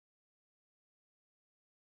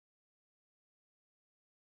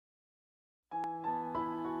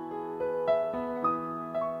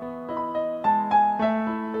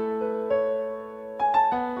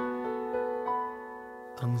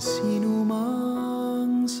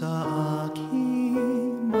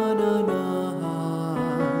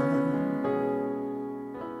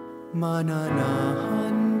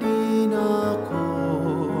mananahan din ako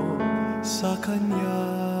sa Kanya.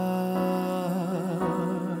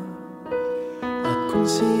 At kung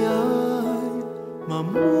siya'y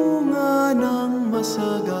mamunga ng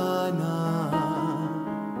masagana,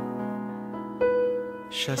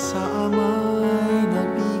 siya sa ama'y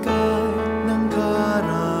nagbigay ng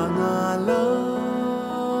karangalan.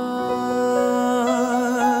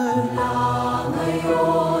 Mula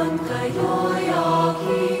ngayon kayo'y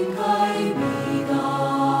aking kaibigan,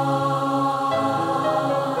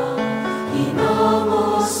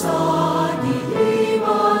 hinango sa dilim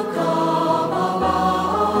at kababaan.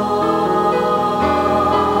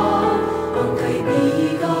 Ang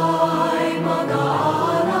kaibiga'y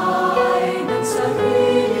mag-aalay ng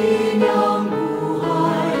sarili niyang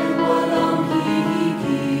buhay, walang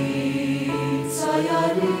hihigit sa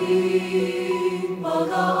yaring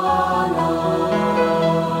pag-aalay.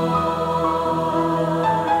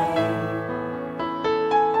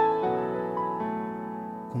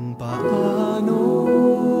 Kung paano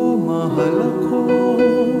mahal ako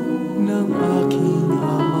ng aking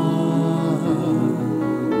Ama,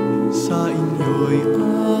 sa inyo'y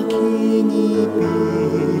aking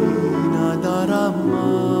ipinadarama.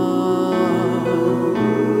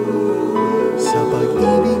 Sa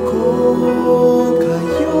pag-ibig ko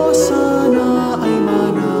kayo sana ay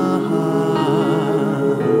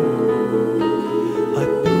manahan,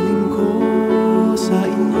 at piling ko sa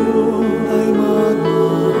inyo ay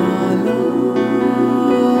magmahalan.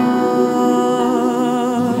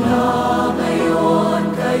 Mula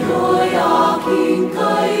ngayon kayo'y aking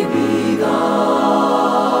kaibigan,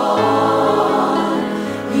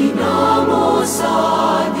 hinango sa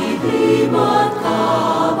dilim at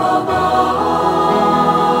kababaan.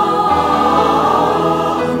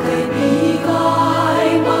 Ang kaibiga'y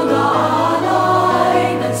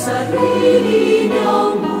mag-aalay ng sarili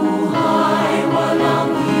niyang buhay,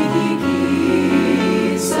 walang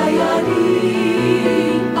hihigit sa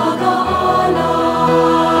yaring pag-aalay.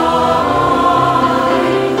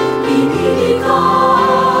 Inilikha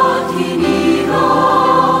at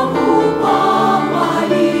hinirang upang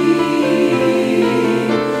mahalin,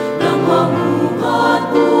 nang mamunga't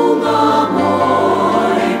bunga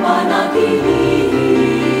mo'y panatilihin.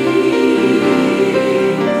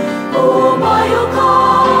 Umayo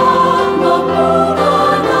kang mamunga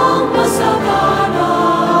ng masagana,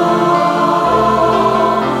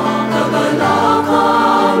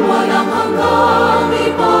 kagalakang walang hanggang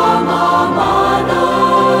ipamamana.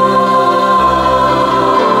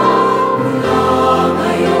 Mula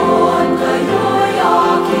ngayon kayo'y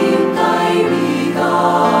aking kaibigan,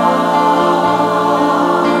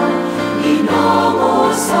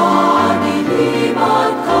 hinango sa dilim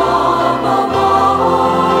at kababaan.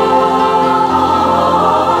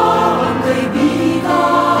 Ang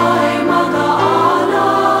kaibiga'y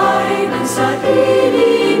mag-aalay ng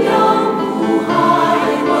sarili niyang buhay,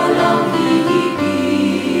 walang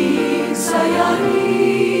hihigit sa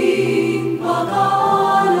yaring pag-aalay.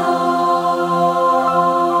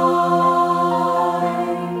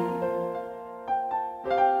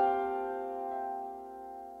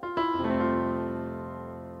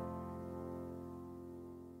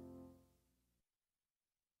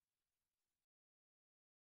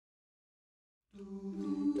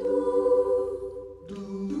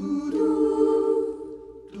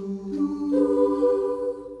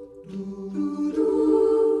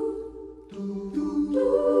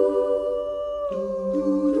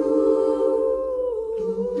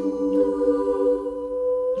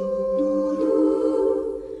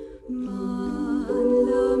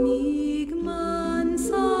 Manlamig man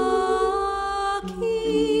sa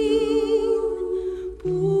akin,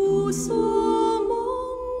 puso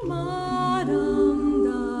mong maramdaman.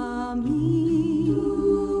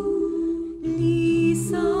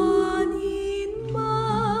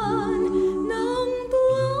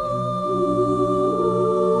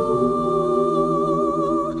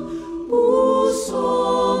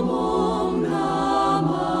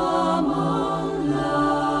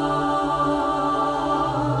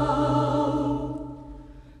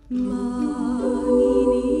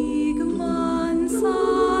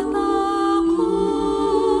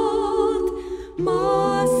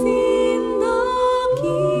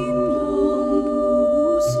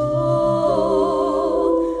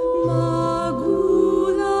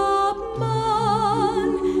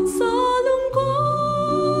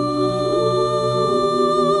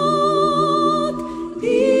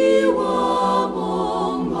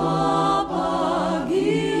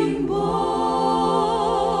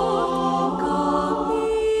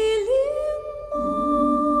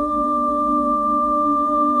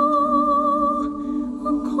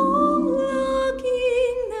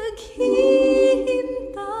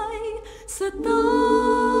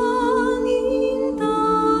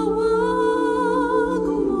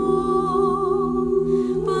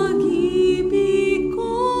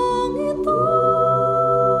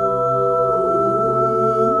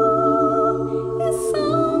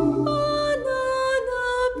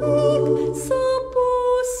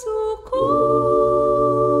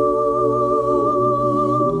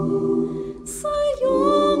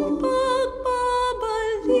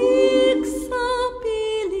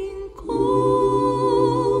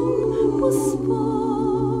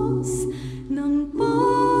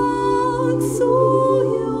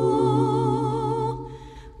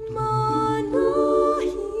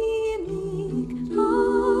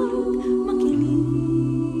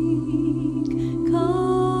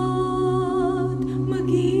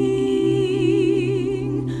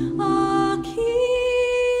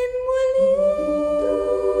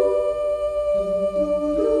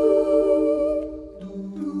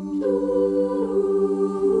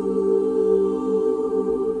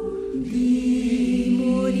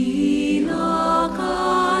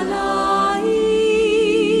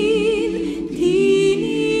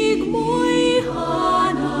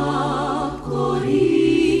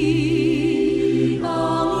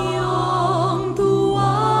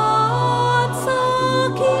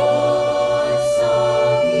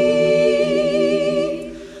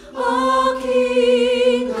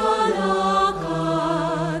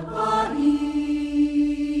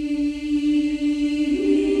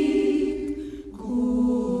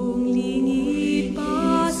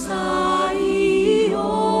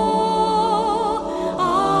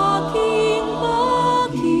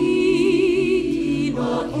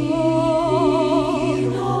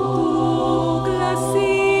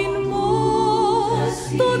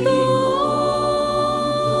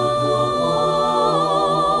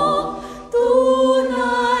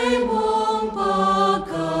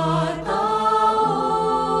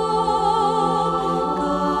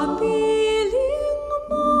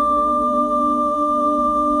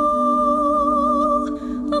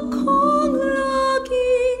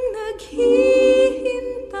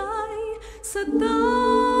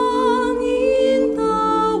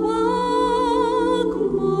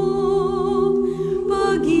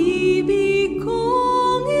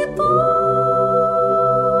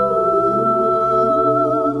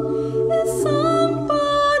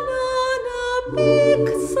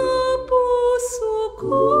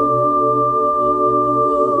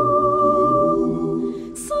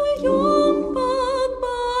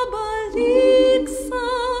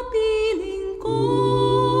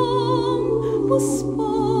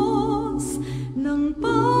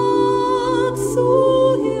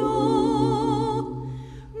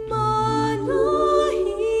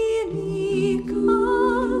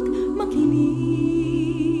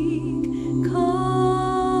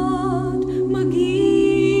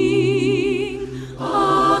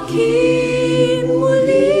 Akin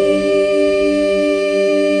muli.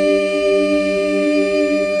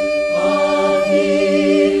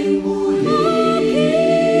 Akin muli.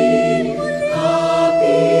 Kapiling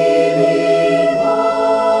mo.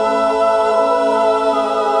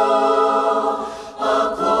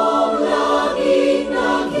 Akong laging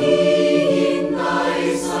naghihintay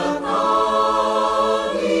sa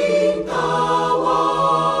tanging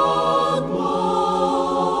tawag mo.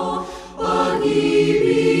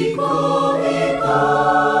 Pag-ibig ko ito,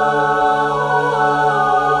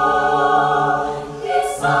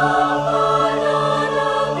 isang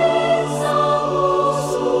panalangin sa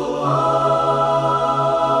puso ko.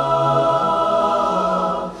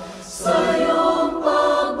 Sa iyong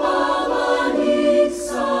pagbabalik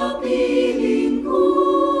sa piling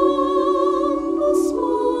kong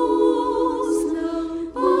pusmos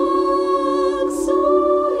ng pagsuyo.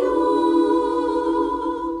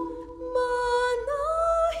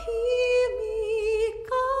 Manahimik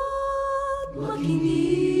ka't makinig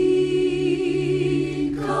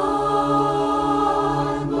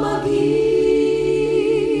ka't maging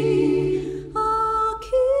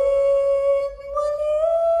akin muli.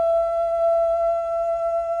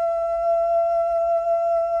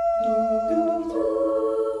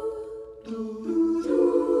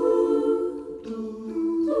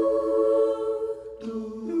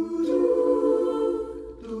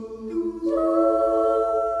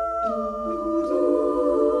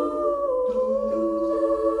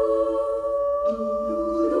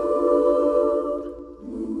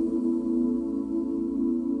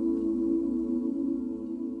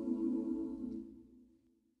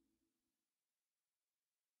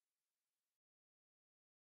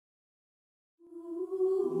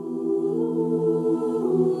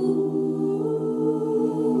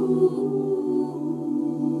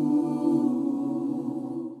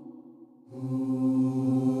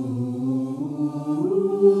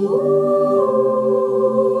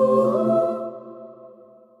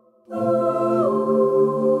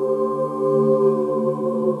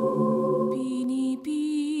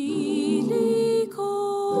 Pinipili ko,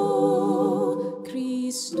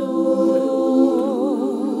 Kristo,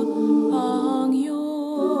 ang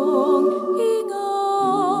iyong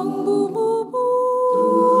hingang bumubuhay,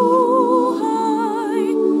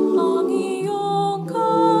 ang iyong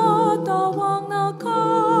katawang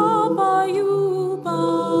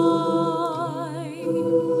nakapayubay.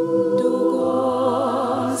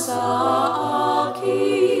 Dugon sa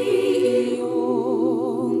aking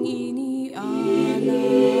iyong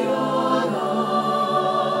iniaalay.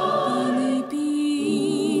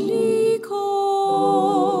 Pinipili ko,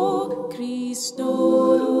 Kristo,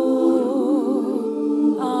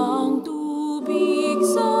 ang tubig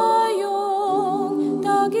sa iyong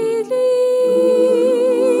tagiliran,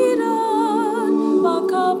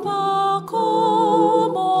 pagkapako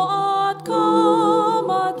mo at kamatayan.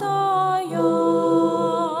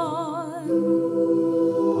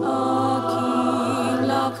 Aking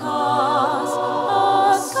lakas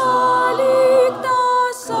at kaligtasan,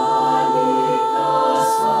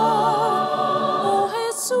 O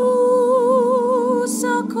Hesus,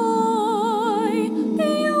 ako'y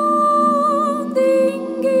iyong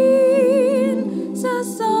dinggin sa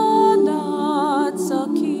sala at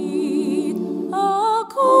sakit.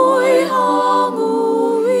 Ako'y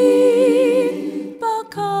hanguin,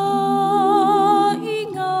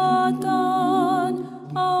 pagkaingatan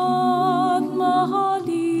at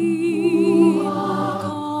mahalin,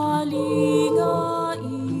 kalingain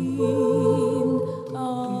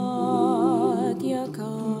at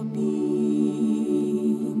yakapin.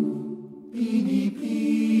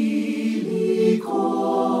 Pinipili ko,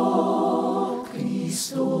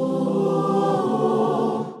 Kristo,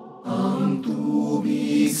 ang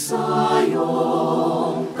tubig sa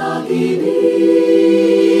iyong tagiliran,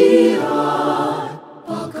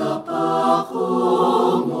 pagkapako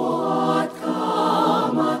mo at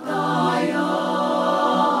kamatayan.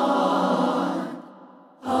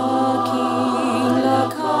 Aking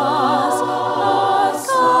lakas at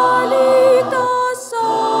kaligtasan,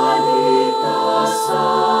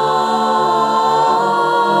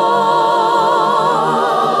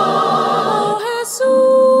 O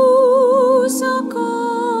Jesus,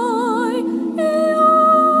 ako'y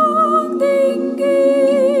iyong dinggin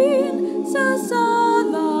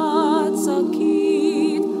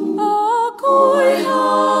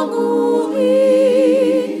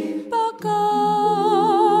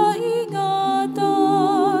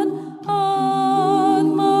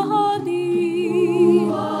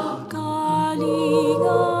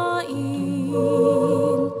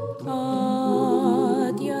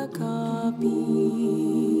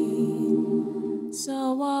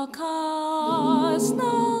sa wakas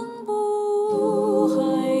ng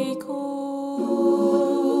buhay ko.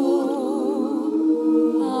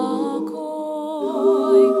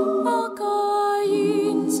 Ako'y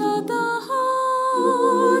pakain sa tahanan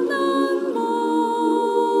mo.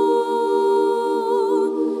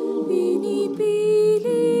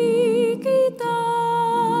 Pinipili kita,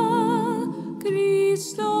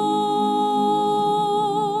 Kristo.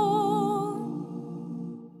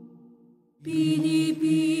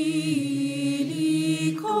 Pinipili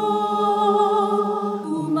ko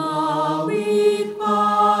umawit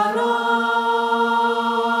para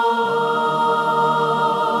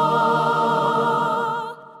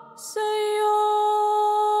sa'yo.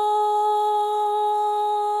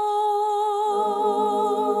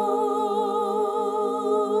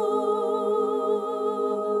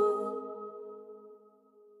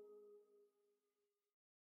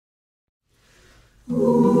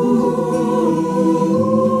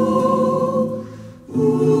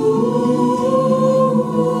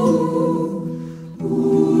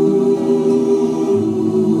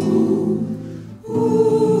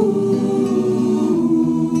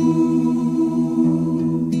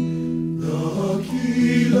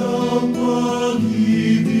 Dakilang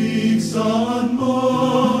pag-ibig saan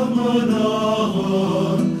man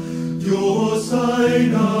manahan, Diyos ay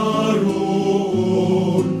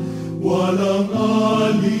naroon, walang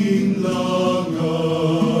alinlangan.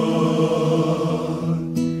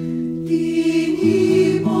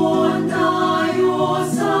 Tinipon tayo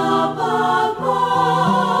sa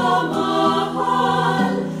pagmamahal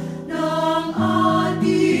ng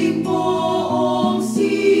ating poong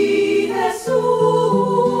si Hesus.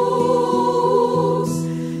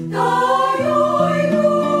 Tayo'y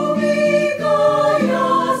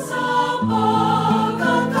lumigaya sa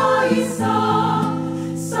pagkakaisa,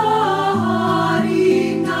 sa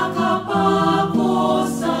haring nakapako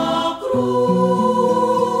sa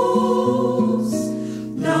krus.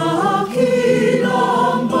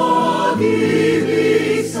 Dakilang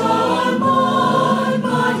pag-ibig saan man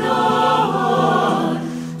manahan,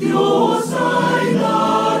 Diyos ay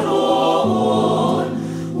naroon,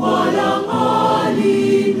 walang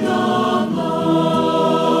alinlangan.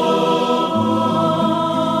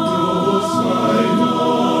 Diyos ay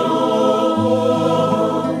naroon,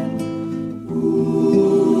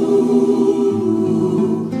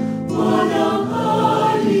 Walang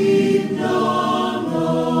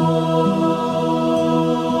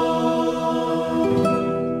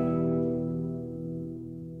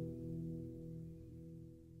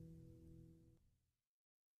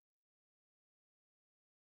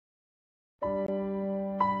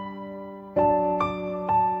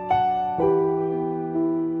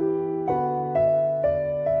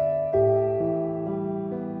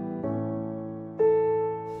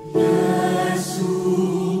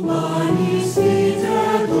Iesu, Panis,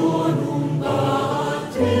 Vitae donum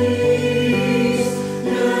Patris.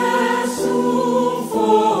 Iesu,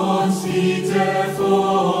 fons Vitae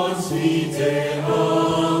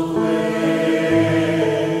atque.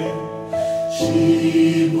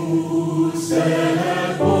 Scimus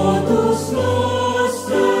et votus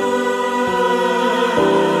noster.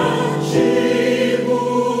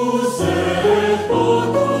 Scimus et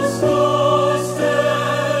votus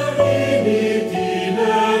noster.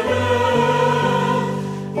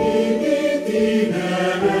 In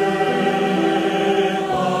itinere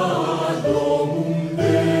ad domum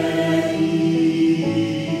Dei.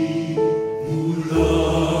 Mula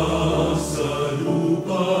sa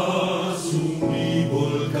lupa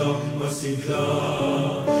sumibol kang masigla,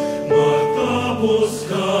 matapos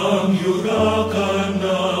kang yurakan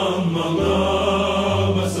ng mga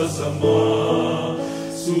masasama.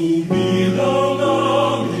 Sumilaw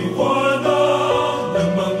ng liwanag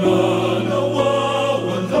ng mga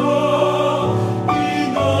nawawala,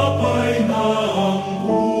 tinapay na ang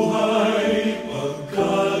buhay,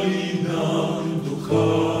 pagkalinang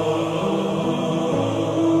dukha.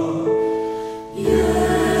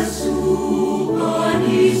 Iesu,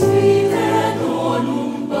 Panis, Vitae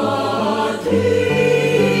donum Patris.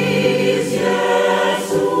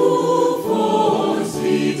 Iesu, fons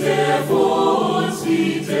Vitae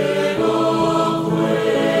atque.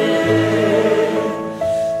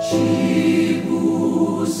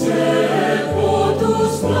 Scimus et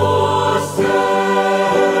votus noster.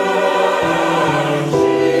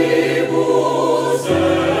 Scimus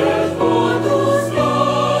et votus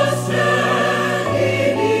noster.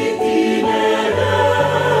 In itinere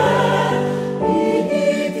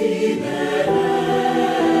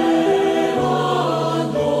ad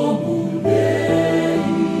domum Dei.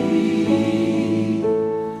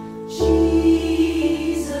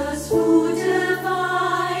 Jesus, who divine.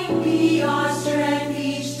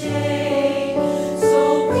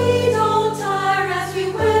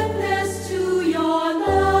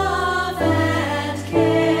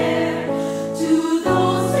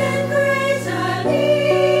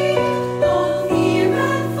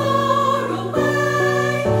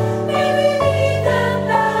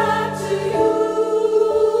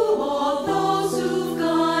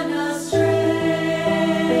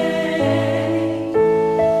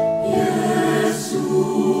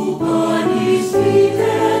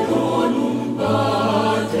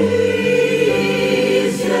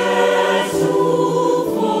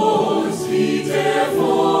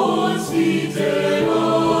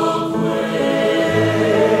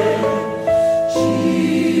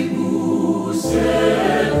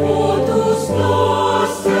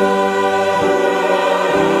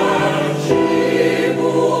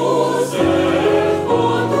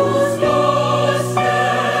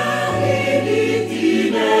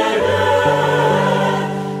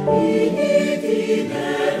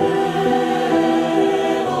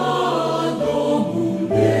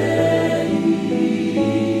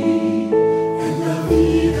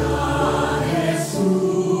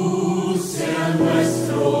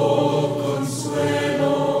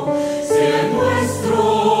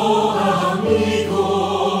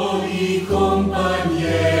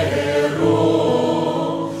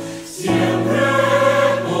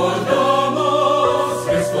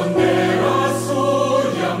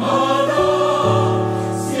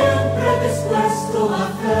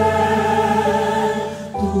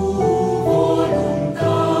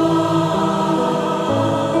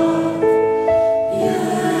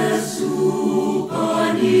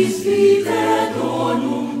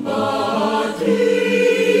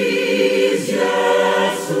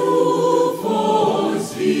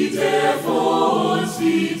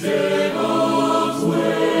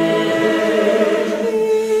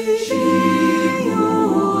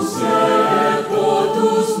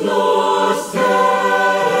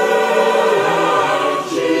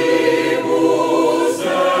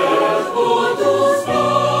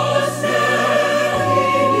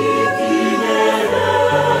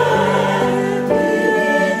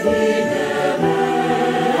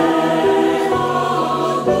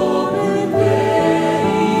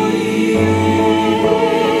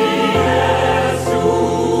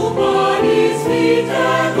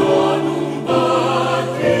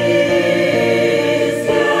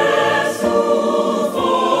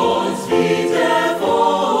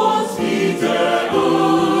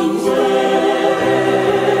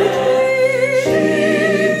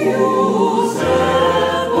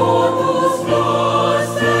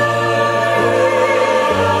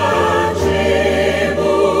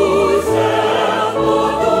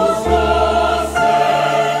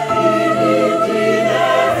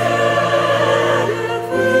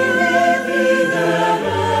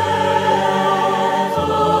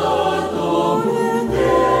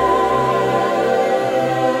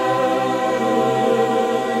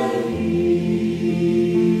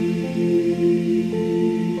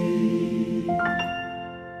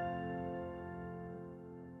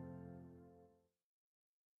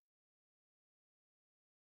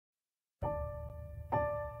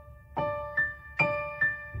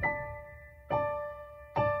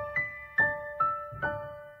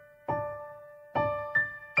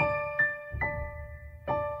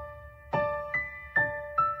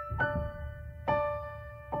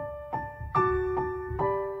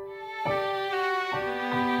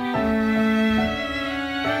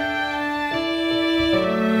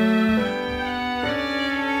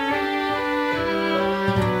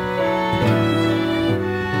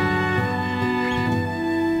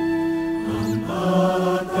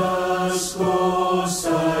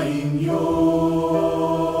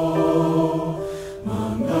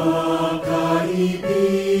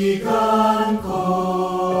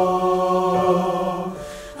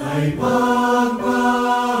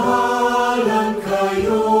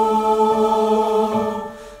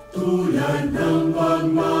 ng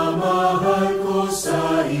pagmamahal ko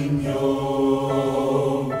sa inyo.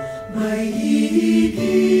 May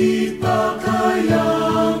higit pa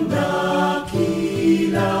kayang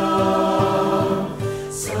dakila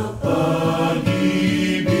sa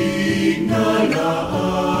pag-ibig na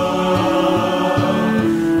laan.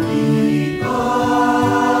 Ipalay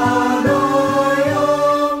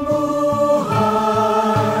ang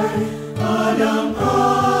buhay,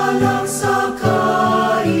 alang-alang sa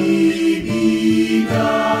kaibigan.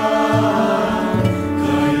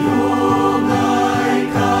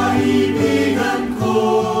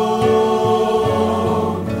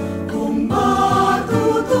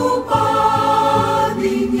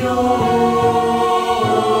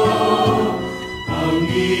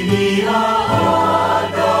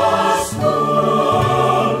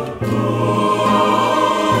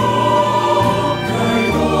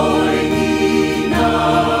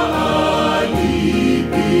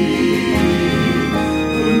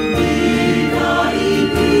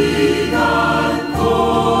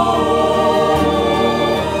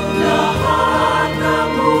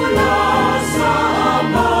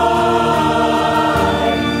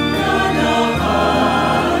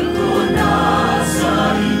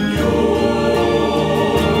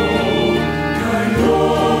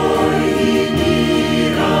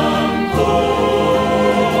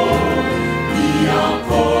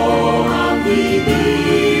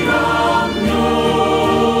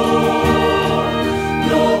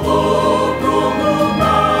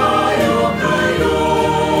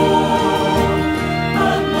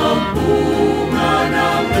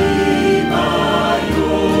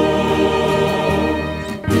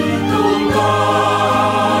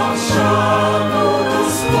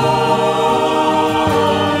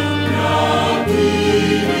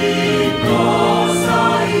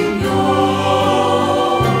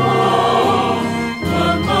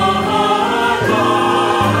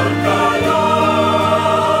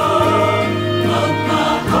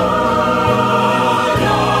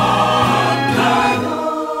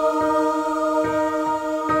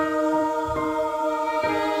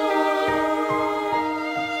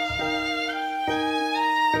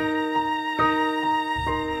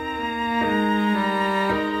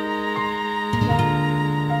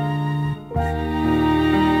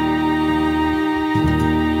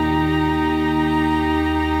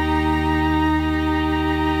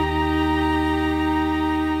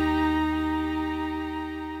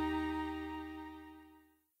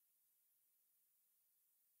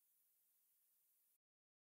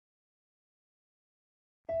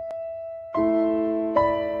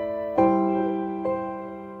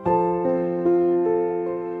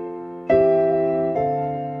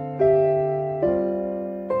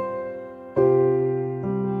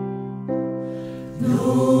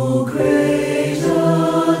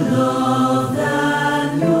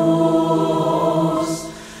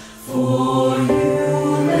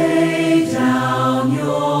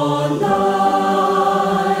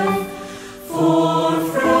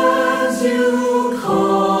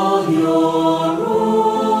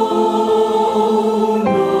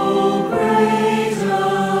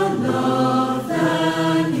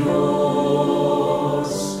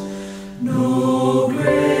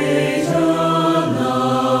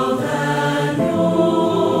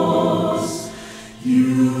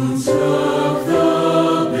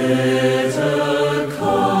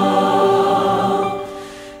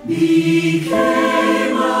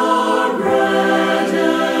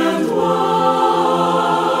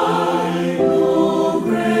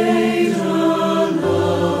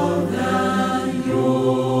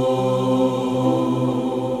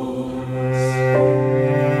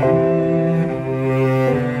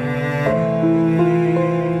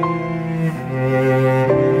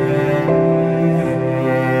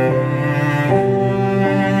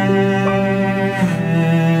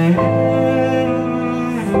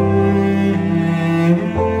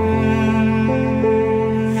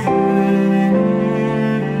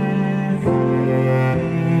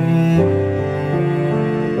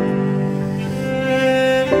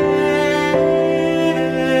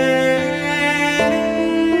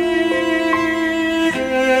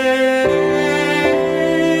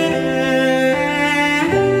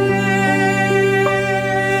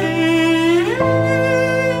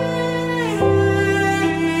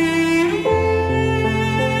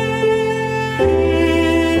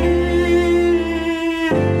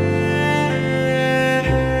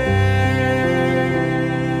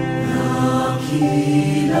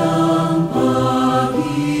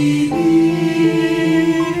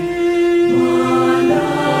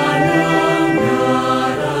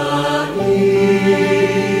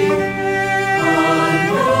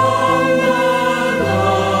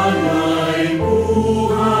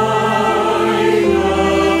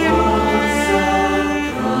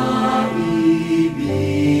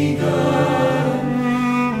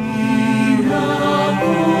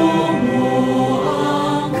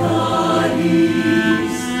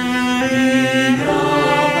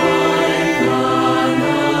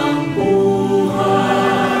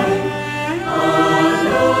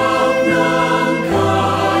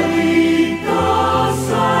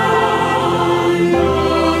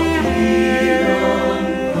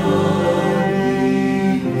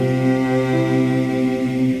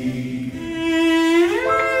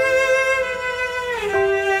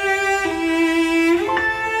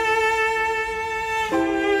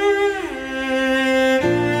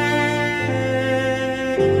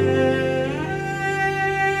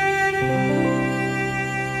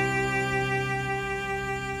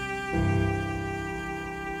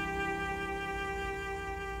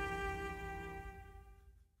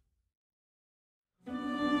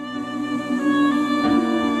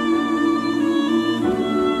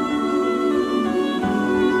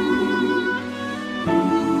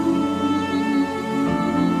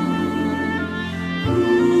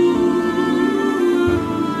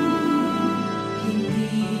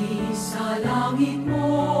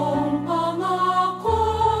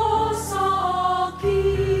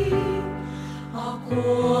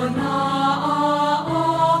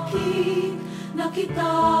 langit na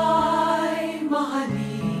kita'y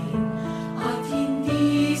mahalin at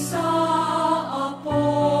hindi sa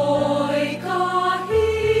apoy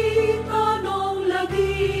kahit anong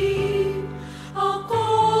lagim ako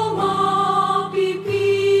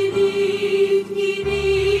mapipilit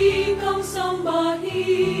nginig ang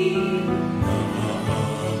sambahin.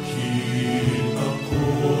 Akin ako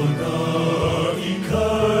na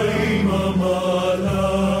ika'y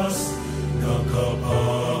mamalas,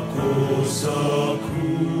 nakapako sa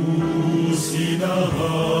krus,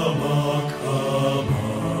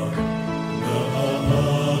 hinahamak-hamak,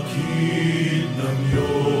 naakit ng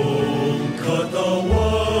iyong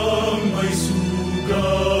katawang may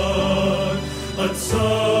sugat, at sa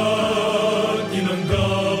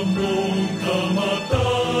tinanggap mong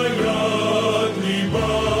kamatay at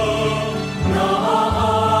libang.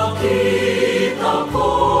 Naakit ako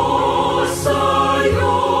sa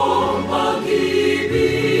iyong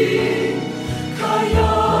pag-ibig,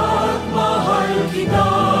 kaya't mahal kita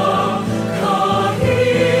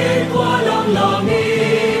kahit walang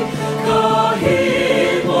langit,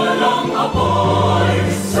 kahit walang apoy,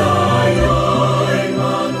 sa'yo'y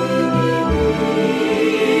mag-ibig.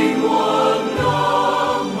 Huwag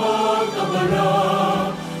nang mag-abala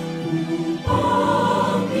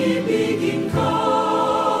upang ibigin ka.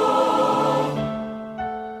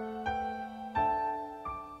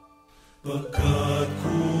 Pagkat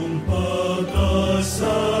kung pag-asa'y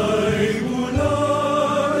mula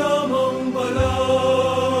lamang pala,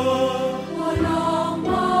 Walang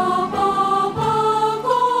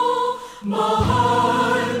mababago,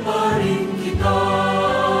 mahal pa rin kita.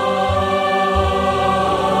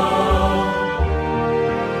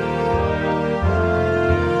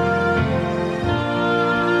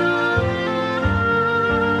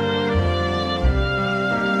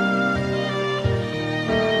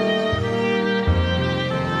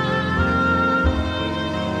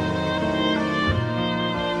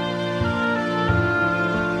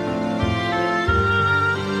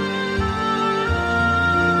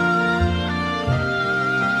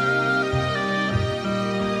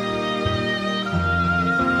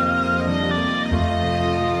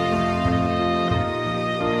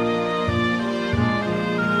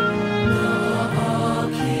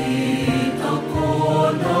 Naakit ako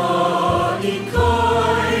na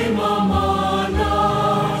ika'y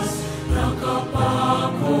mamalas,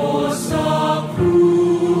 nakapako sa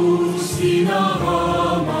krus,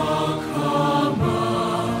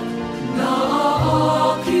 hinahamak-hamak,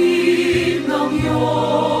 naakit ng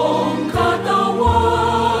iyong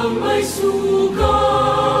katawang may sugat,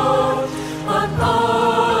 at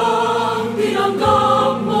ang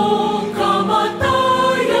binanggap mong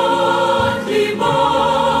kamatay at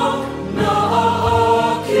libang.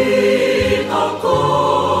 Naakit ako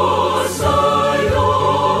sa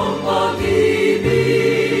iyong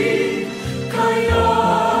pag-ibig,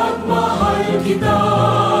 kaya't mahal kita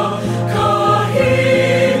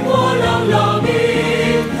kahit walang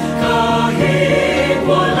langit, kahit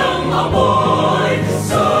walang apoy,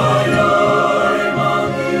 sa'yo'y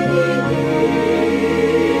mag-ibig.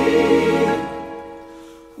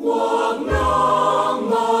 Huwag nang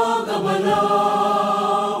mag-abala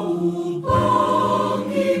upang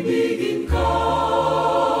ibigin ka.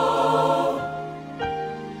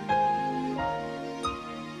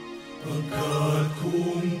 pagkat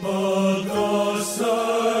kung pag-asa'y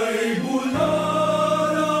mula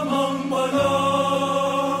lamang pala,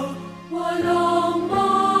 Walang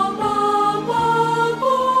mababago,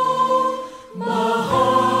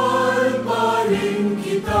 mahal pa rin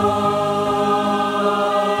kita.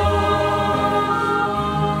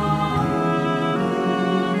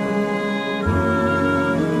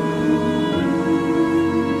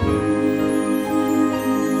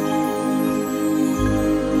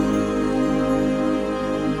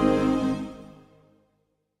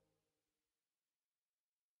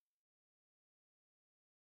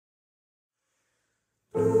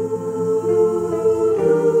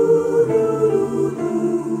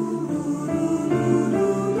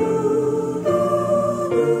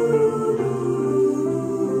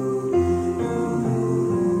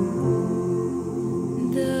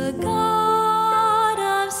 The God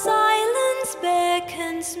of silence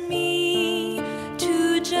beckons me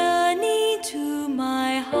to journey to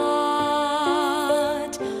my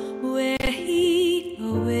heart, where He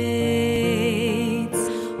awaits.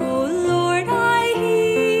 Oh Lord, I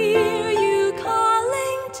hear You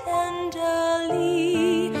calling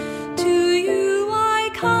tenderly. To You I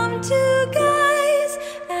come to gaze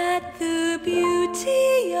at the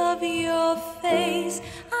beauty of Your face.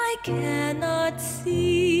 I cannot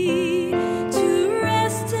see. To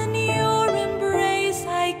rest in Your embrace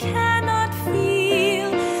I cannot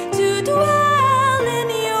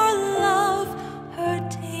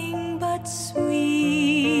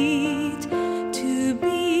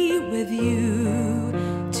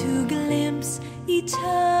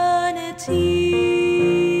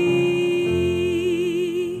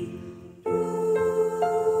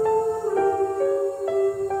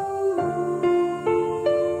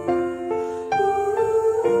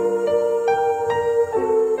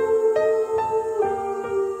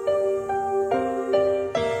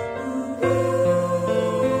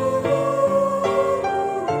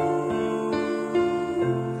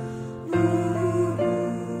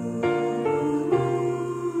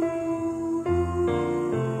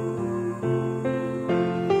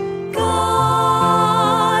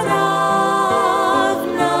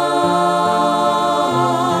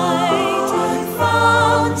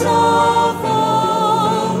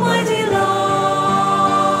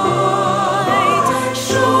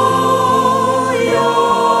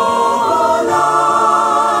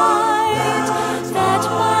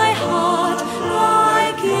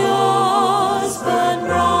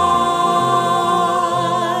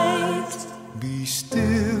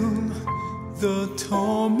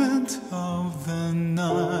torment of the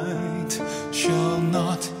night shall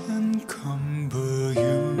not encumber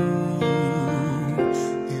you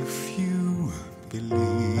if you believe.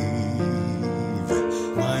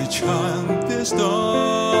 My child, this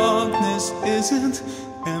darkness isn't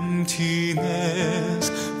emptiness,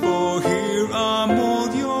 for here I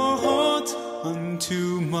mold your heart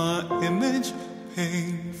unto my image.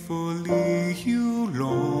 Painfully you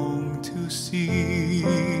long to see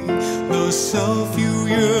the self you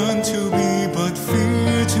yearn to be, but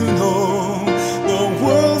fear to know the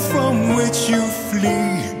world from which you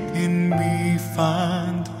flee in me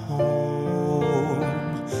find home.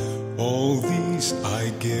 All these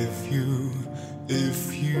I give you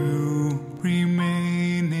if you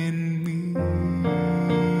remain in me.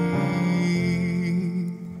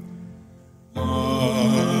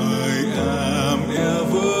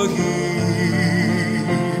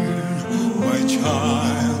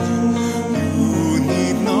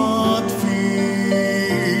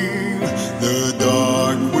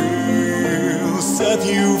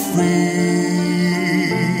 You free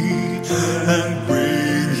and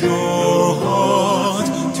bring your heart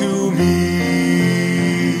to me.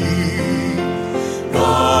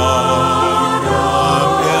 God,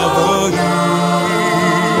 I'm ever here,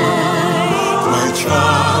 my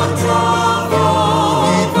child. You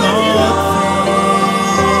need not fear.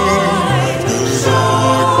 The dark will set you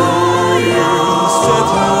free.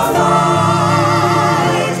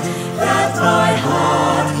 That my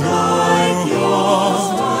heart like yours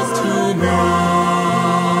to me.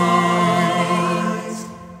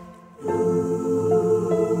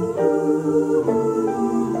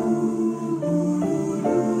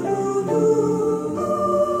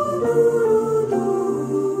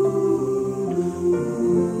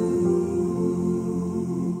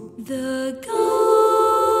 The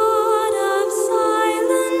God of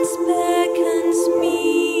silence beckons me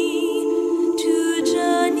to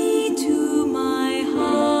journey to my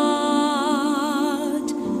heart,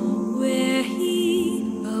 where He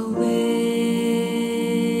awaits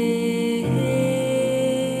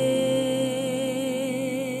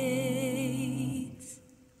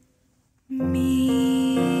me.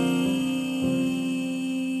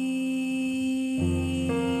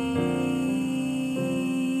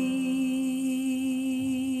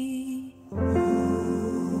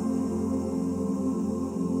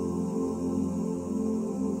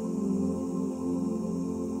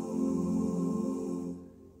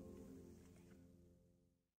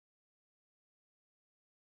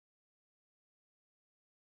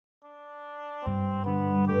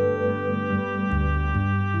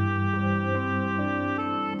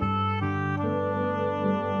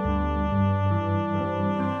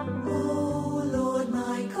 Oh Lord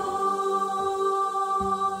my God,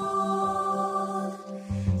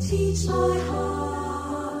 teach my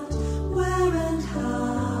heart where and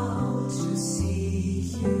how to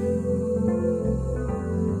seek you.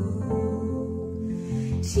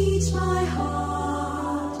 Teach my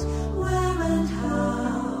heart where and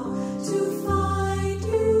how to find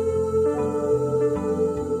you.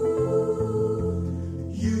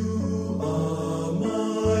 You are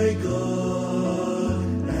my God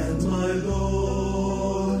and my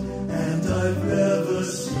Lord, and I've never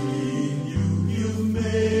seen you. You've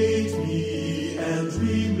made me and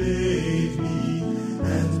remade me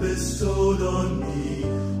and bestowed on me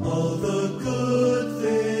all the good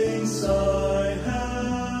things I have.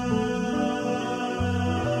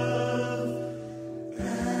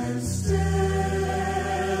 And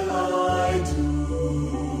still I do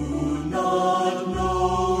not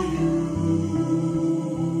know you.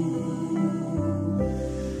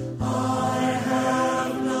 I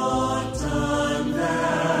have not done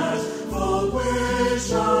that for which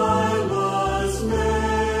I was made.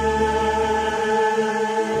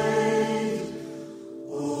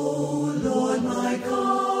 Oh Lord my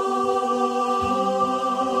God,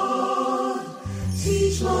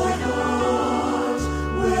 teach my heart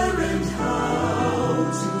where and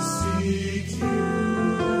how to seek you.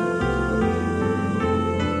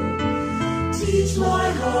 Teach my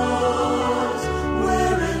heart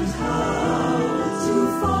where and how to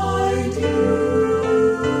find you.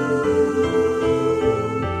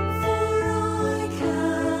 For I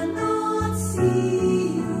cannot see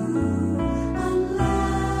you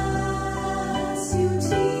unless you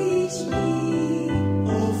teach me.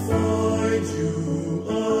 I'll find you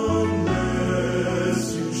unless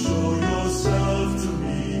you show yourself to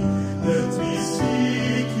me. Let me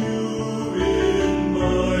seek you in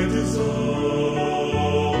my desire.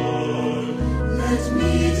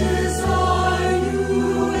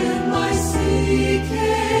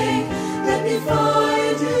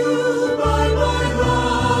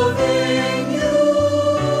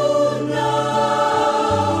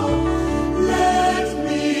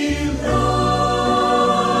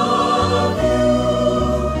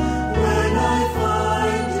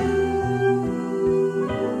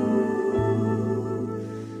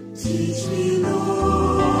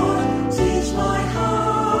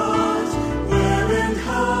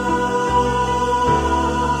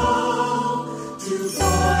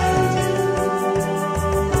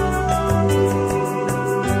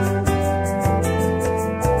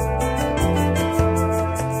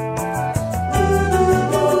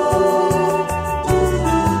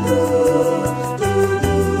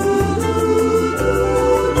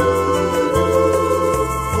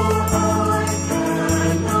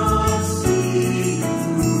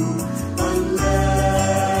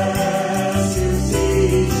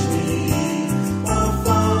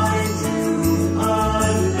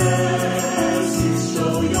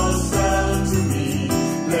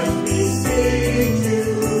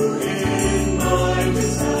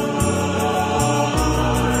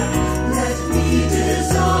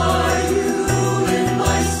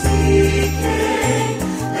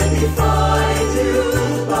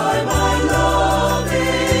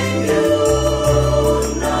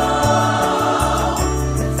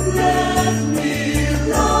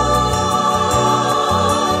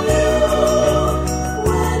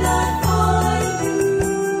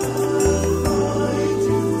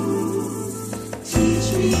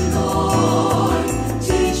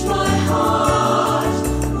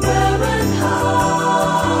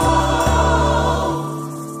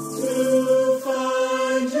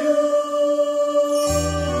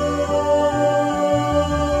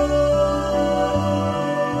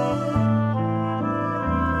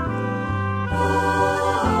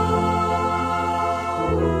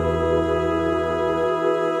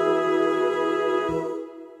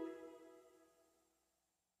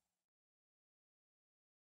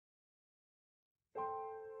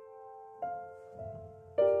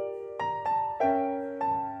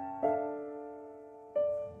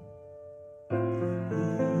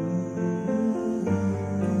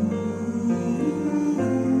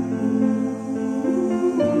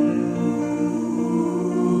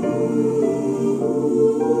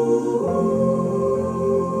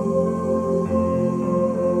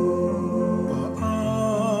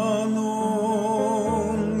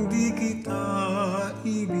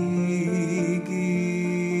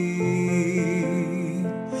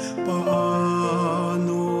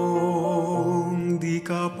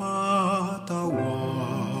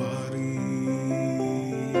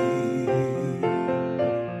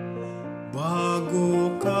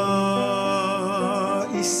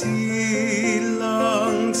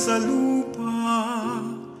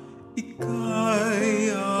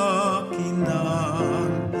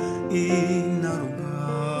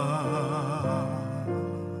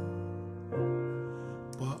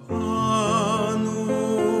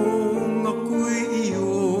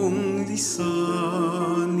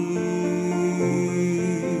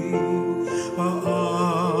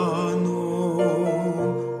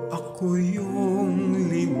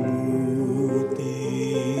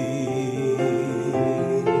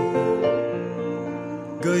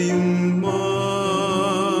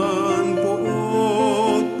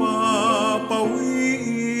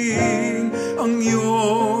 ang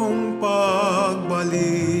iyong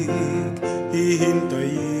pagbalik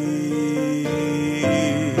hihintayin.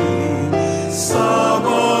 Sa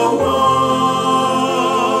bawat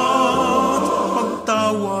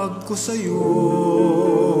pagtawag ko sa'yo,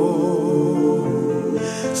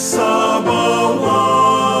 sa bawat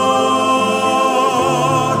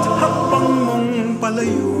hakbang mong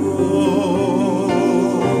palayo,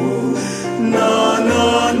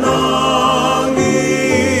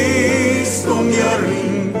 nananangis kong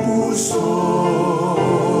yaring puso,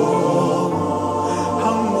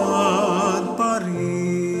 hangad pa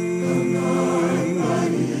rin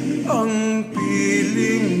ang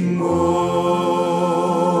piling mo.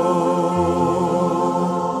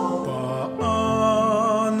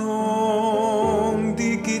 Paanong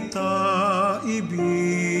di kita ibigin?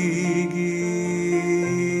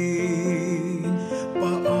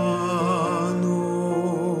 Paanong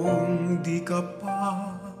di ka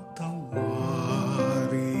patawarin?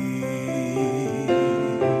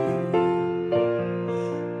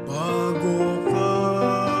 Bago ka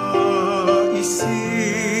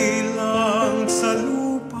isilang sa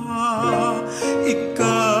lupa,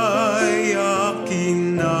 ika'y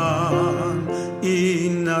akin nang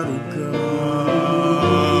inaruga.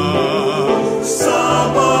 Sa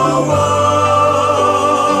bawat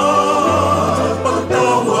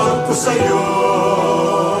pagtawag ko sa'yo,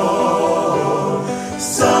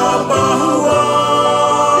 sa bawat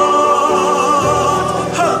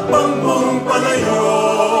hakbang mong palayo,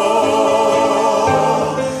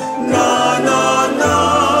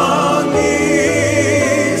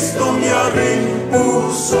 nananangis kong yaring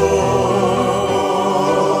puso,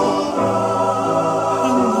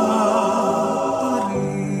 hangad pa rin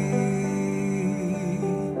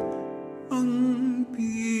ang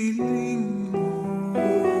piling mo.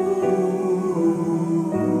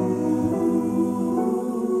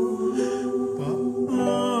 Paanong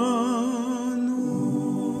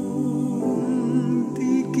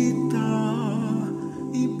di kita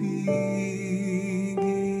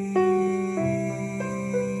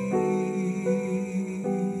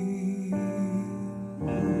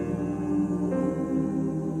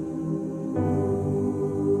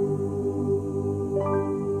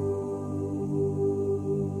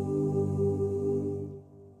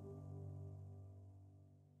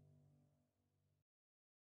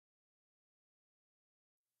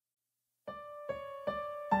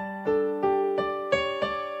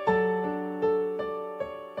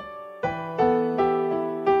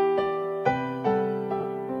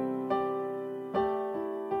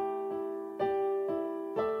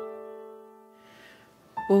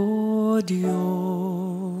O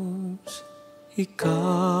Diyos,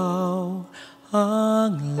 Ikaw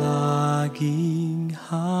ang laging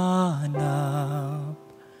hanap.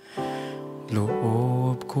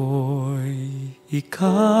 Loob ko'y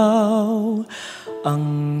Ikaw ang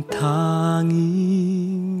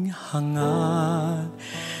tanging hangad.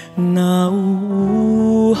 Nauuhaw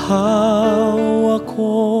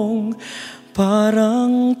akong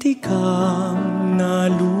parang tikang na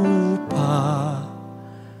lupa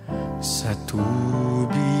sa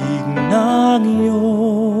tubig ng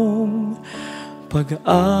iyong pag-aaruga.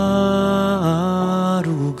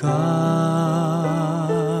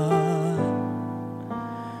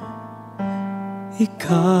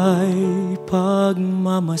 Ika'y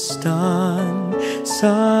pagmamasdan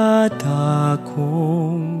sa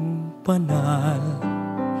dakong banal.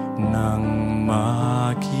 Nang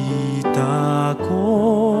makita ko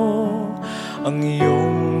ang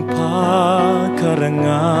iyong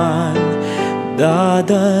pagkarangal,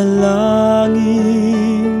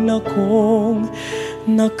 dadalangin akong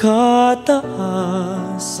nakataas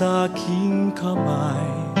sa aking kamay.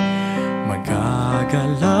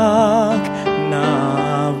 Magagalak na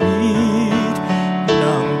awit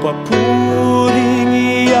ng papuring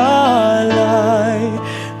ialay,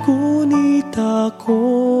 ngunit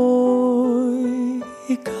ako'y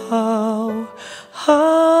ikaw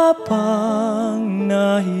habang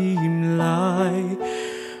nahihimlay,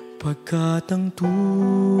 pagkat ang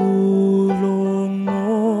tulong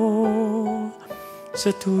mo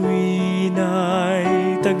sa tuwin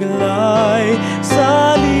ay taglay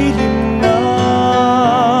sa lilim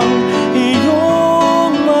ng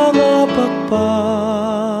iyong mga pakpak.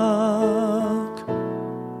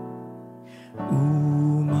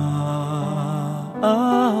 Umaawit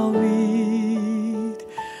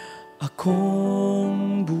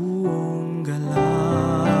akong buong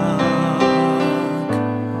galak,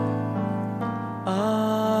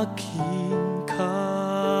 aking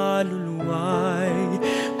kaluluwa'y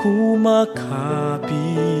kumakapit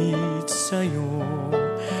sa'yo.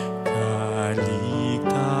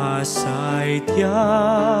 Kaligtas ay ay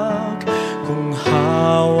tiyak. Kung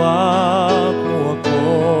hawak mo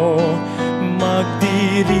ako,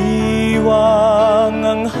 magdiriwang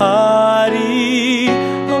ang hari.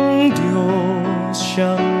 Ang Diyos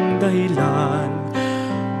siyang dahilan,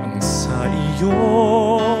 ang sa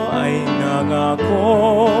iyo ay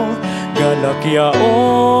nangako.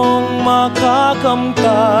 Galakyaong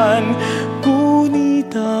makakamtan,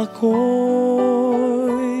 ngunit ako'y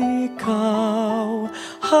ikaw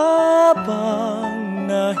habang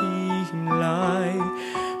nahihimlay,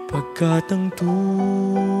 pagkat ang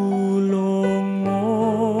tulong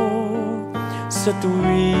mo sa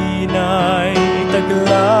tuwin ay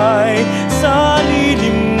taglay sa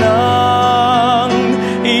lilim ng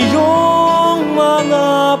iyong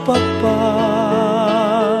mga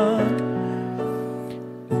pagpag.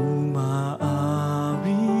 Umaawit,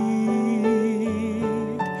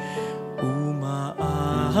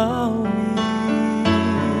 umaawit,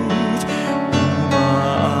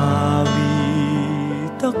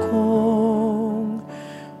 umaawit akong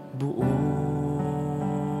buong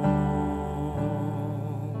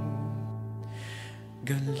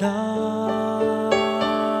galang.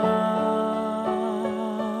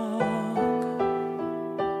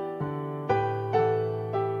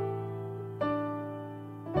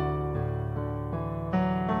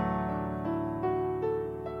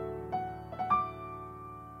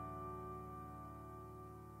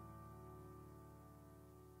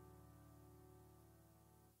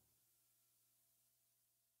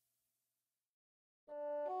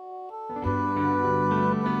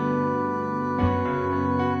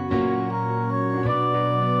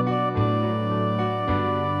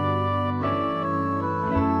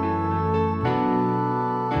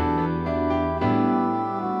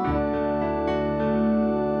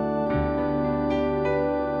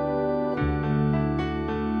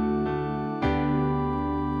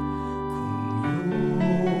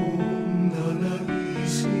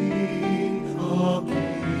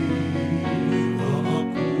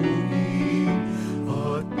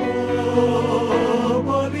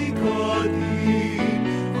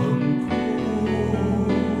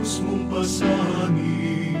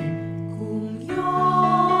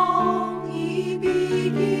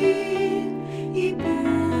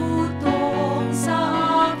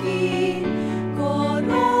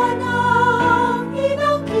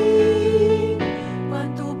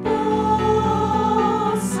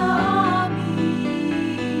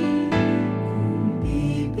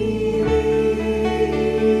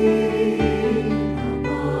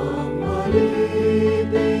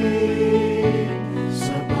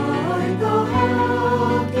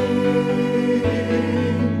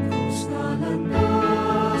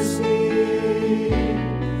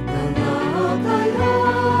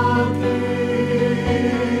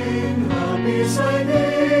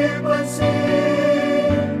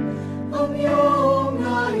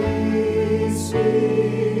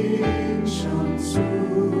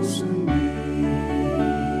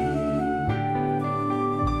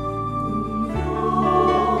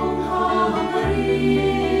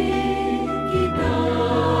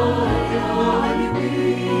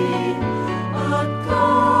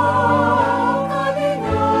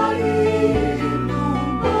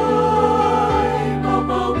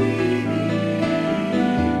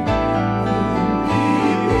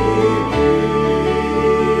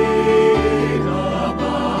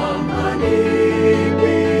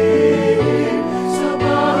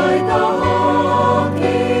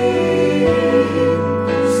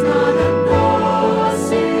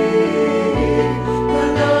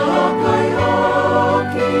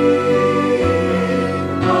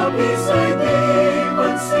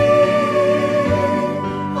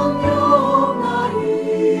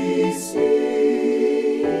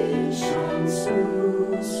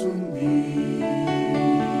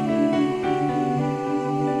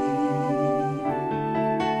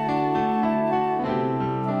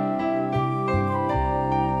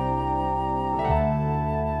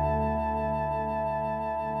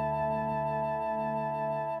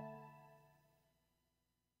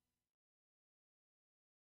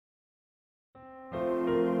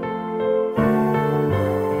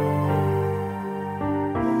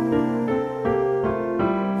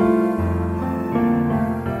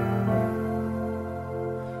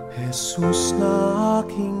 Hesus na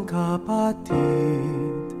aking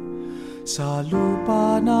kapatid, sa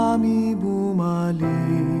lupa nami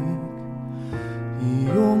bumalik.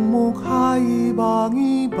 Iyong mukha'y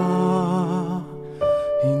ibang-iba,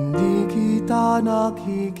 hindi kita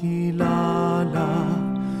nakikilala.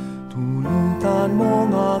 Tulutan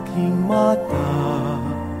mong aking mata,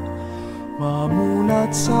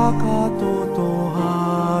 mamulat sa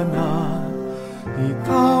katotohanan.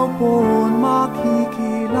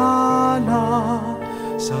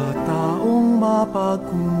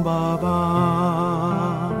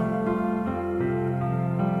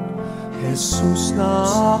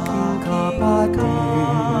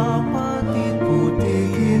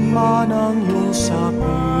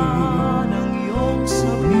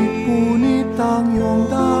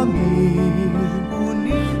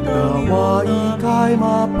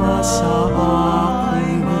 sa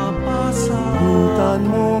akin, tulutan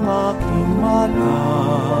mong aking mata,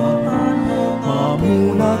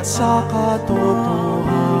 mamulat sa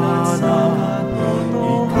katotohanan.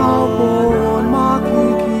 Ikaw poon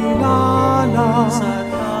makikilala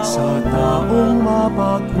sa taong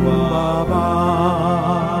mapagkumbaba.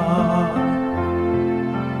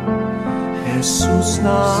 Hesus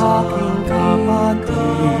na aking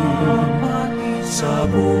kapatid, sa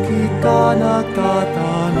bukid ka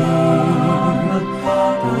nagtatanim,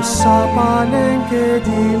 o sa palengke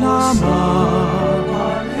di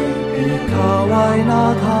naman, ikaw ay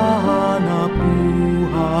naghahanap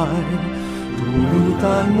buhay.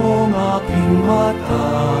 Tulutan mong aking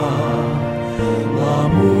mata,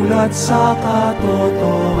 mamulat sa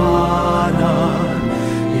katotohanan.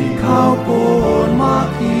 Ikaw poon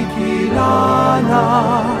makikilala,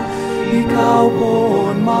 ikaw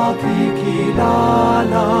poon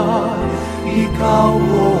makikilala, ikaw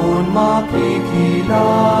poon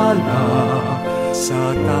makikilala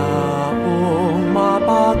sa taong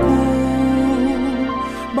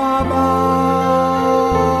mapagkumbaba.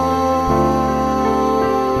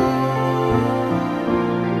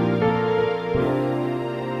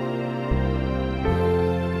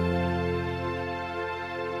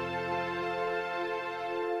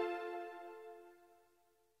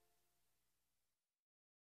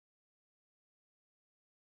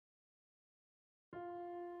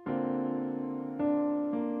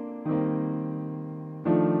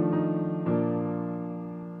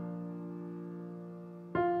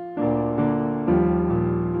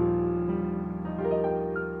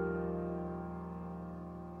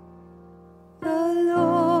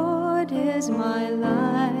 Is my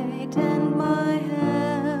light and my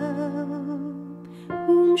help,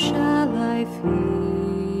 whom shall I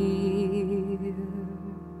fear?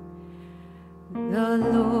 The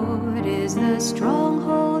Lord is the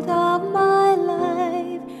stronghold of my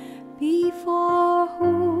life, before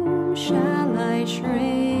whom shall I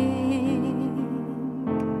shrink?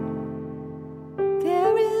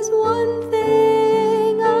 There is one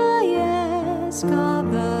thing I ask of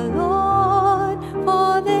the Lord,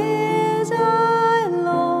 for this I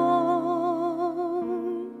long,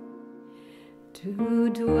 to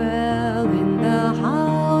dwell in the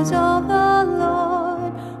house of the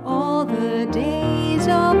Lord all the days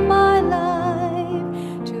of my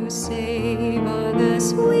life, to savor the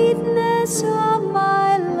sweetness of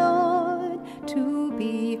my Lord, to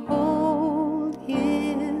behold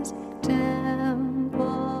his temple.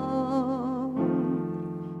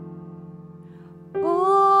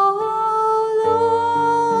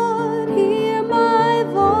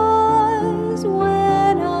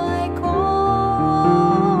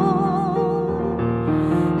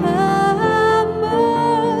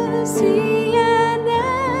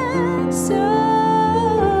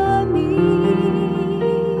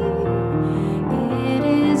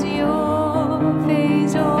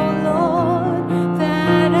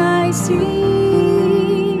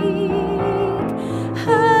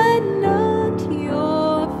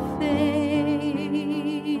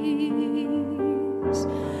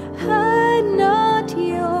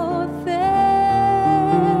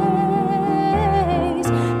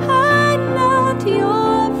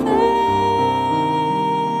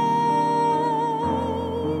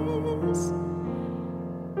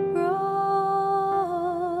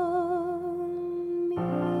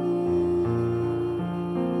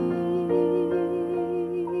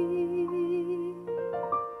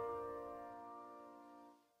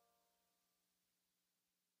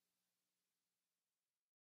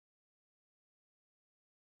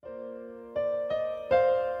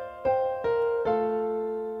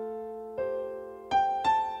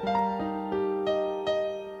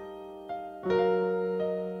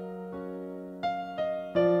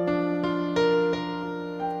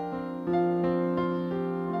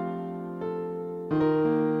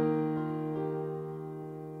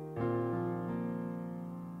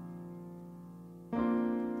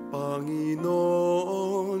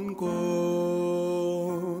 Panginoon ko,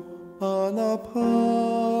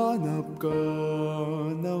 hanap-hanap ka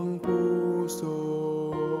ng puso,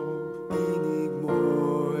 tinig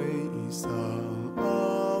mo'y isang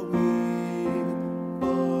awit,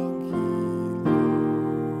 paghilom.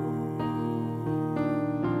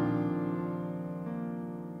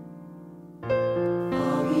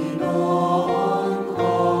 Panginoon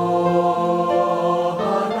ko,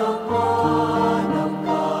 hanap-hanap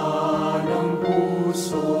ka ng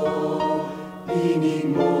puso,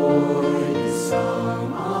 tinig mo'y isang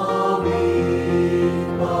awit,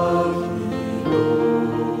 paghilom.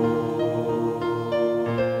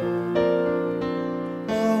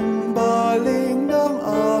 Ang baling ng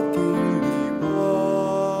aking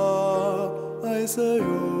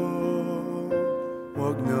sa'yo,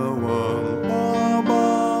 wag nawang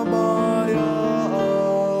pababayaang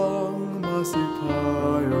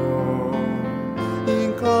masipayo.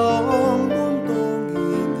 Ikaw ang buntong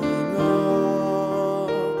hininga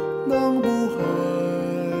ng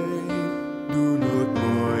buhay, dulot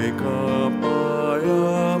mo'y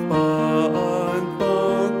kapayapaan,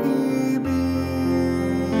 pag-ibig.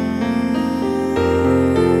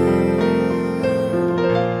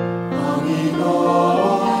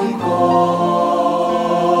 Panginoon ko,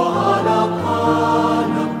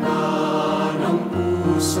 hanap-hanap ka ng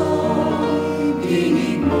puso,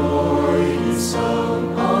 tinig mo'y isang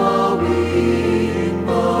awit,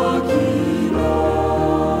 paghilom.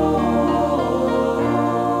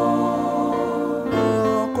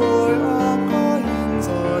 Ako'y akayin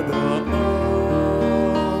sa daang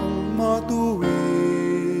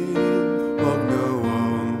matuwid, wag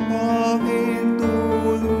nawang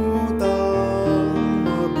pahintulutang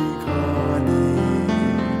mabighani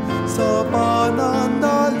sa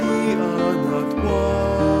panandalian at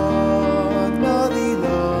wag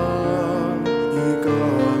narilang.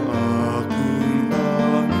 Ikaw ang aking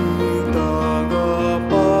tanging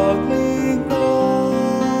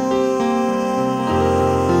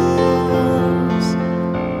tagapagligtas.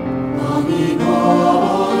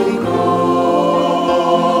 Panginoon ko,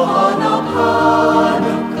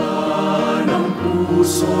 hanap-hanap ka ng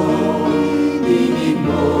puso, tinig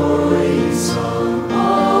mo'y isang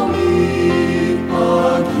awit,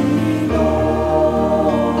 paghilom.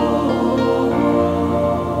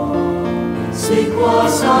 Sikwa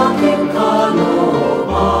sa aking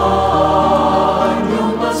kalooban,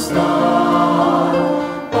 yung basta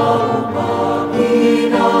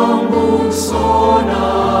paupain ang bugso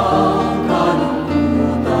ng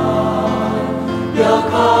kalungkutan.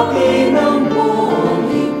 Yakapin ang buong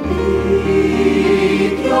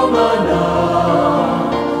higpit yung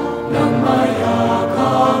anak, nang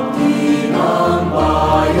mayakap din ang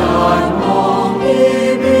bayan mong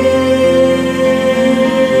ibig.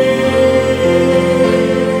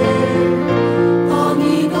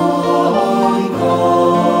 Panginoon ko,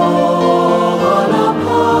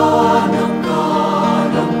 hanap-hanap ka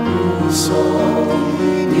ng puso,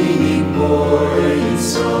 tinig mo'y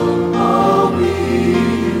isang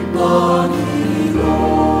awit, paghilom.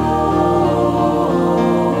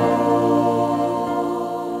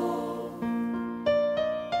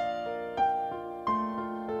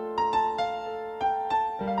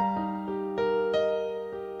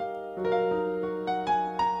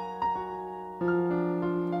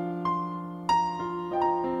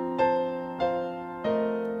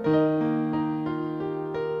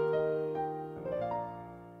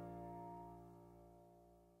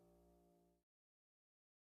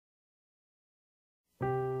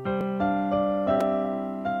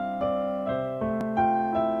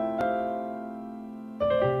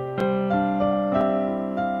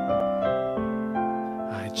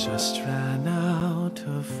 I just ran out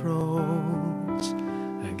of roads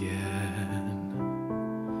again.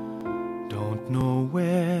 Don't know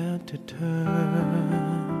where to turn.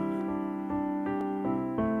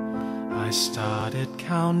 I started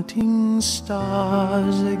counting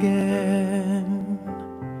stars again.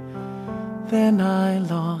 Then I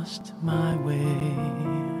lost my way.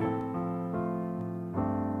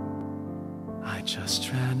 I just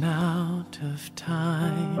ran out of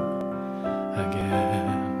time again.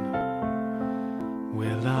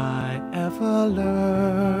 Will I ever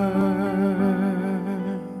learn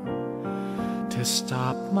to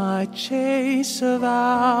stop my chase of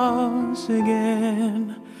hours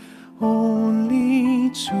again? Only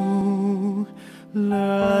to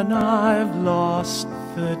learn I've lost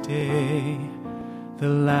the day, the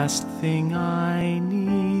last thing I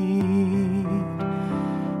need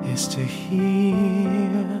is to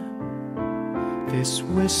hear this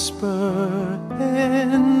whisper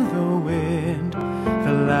in the wind.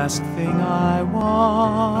 The last thing I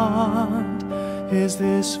want is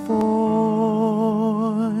this voice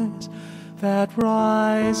that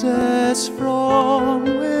rises from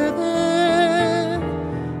within.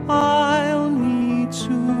 I'll need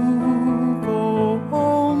to go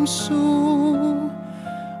home soon,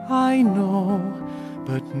 I know,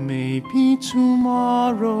 but maybe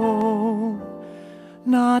tomorrow.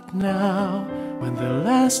 Not now, when the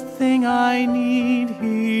last thing I need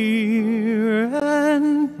here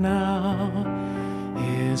and now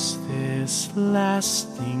is this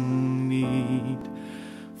lasting need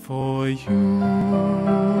for you.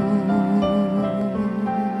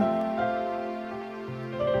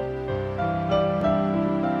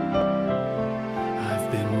 I've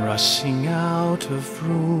been rushing out of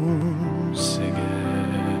rooms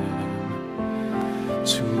again,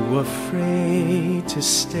 too afraid to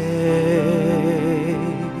stay.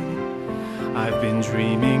 I've been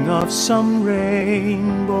dreaming of some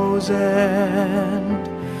rainbow's end,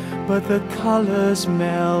 but the colors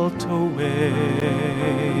melt away.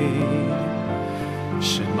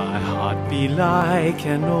 Should my heart be like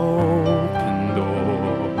an open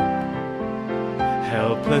door,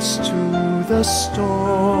 helpless to the storm?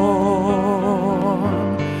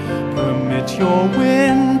 Permit your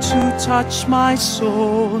wind to touch my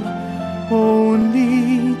soul,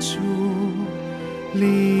 only to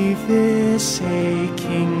leave this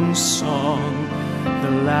aching song.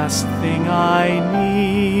 The last thing I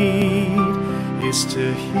need is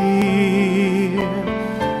to hear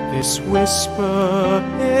this whisper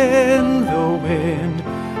in the wind.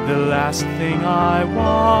 The last thing I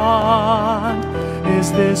want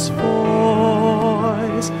is this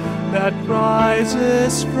voice that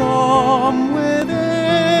rises from within.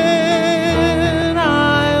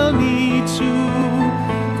 I'll need to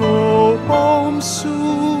go home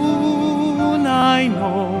soon, I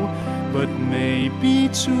know, but maybe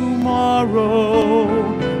tomorrow,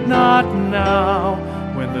 not now,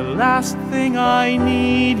 when the last thing I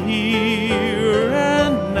need here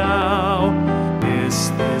and now is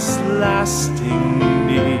this lasting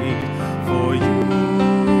need for you.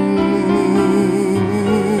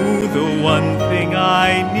 The one thing I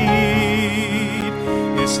need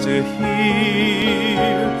is to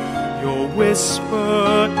hear your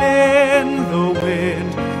whisper in the wind.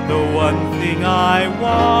 The one thing I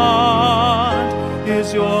want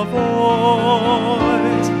is your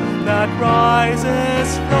voice that rises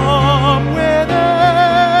from within.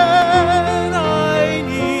 I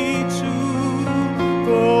need to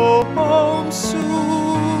go home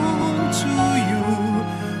soon to you.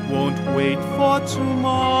 Won't wait for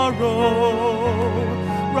tomorrow.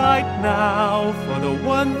 Right now for the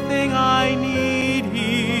one thing I need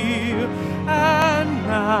here and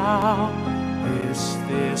now is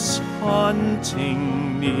this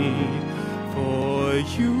haunting need for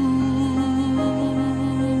you.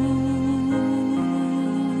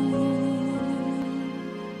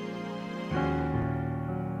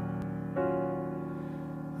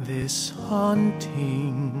 This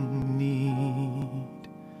haunting need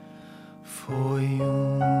for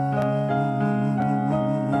you.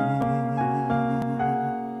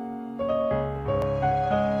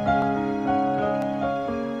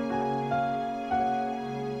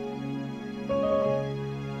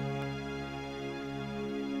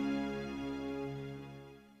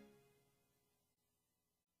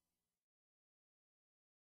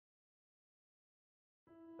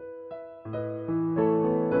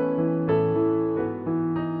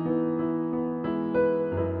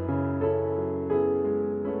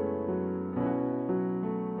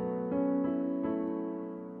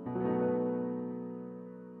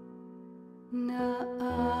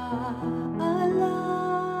 Naaalala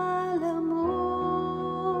mo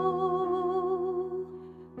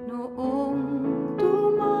noong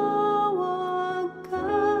tumawag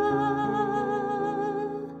ka,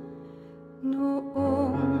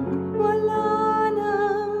 noong wala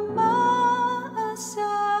nang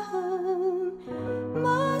maasahang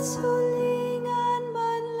masulingan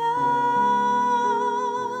man lang.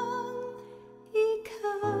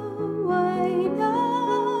 Ikaw ay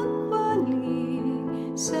nagbalik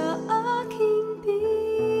sa aking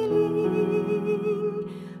piling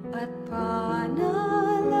at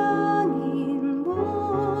panalangin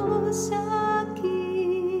mo sa'kin.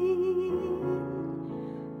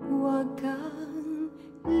 Huwag kang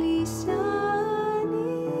lisanin.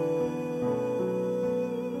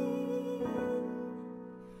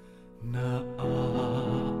 Naaalala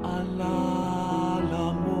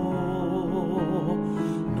mo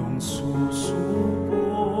nung susuko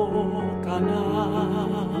ka na,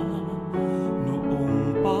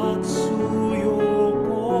 noong pagsuyo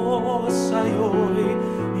ko sa'yo'y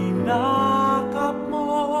inakap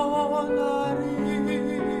mo na rin.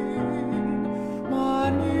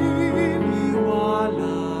 Maniniwala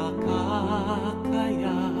ka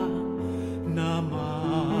kaya na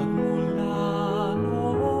magmula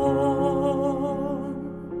noon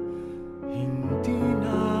hindi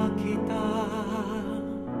na kita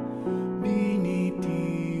binitiwan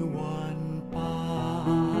pa.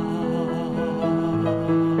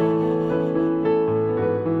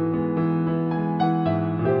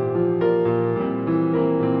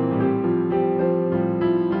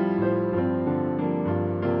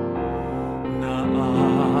 Naaalala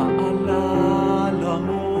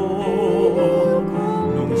mo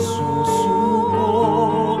nung susubok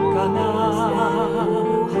ka na,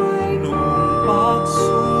 nung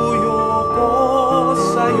pagsuyo ko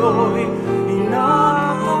sa'yo'y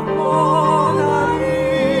inakap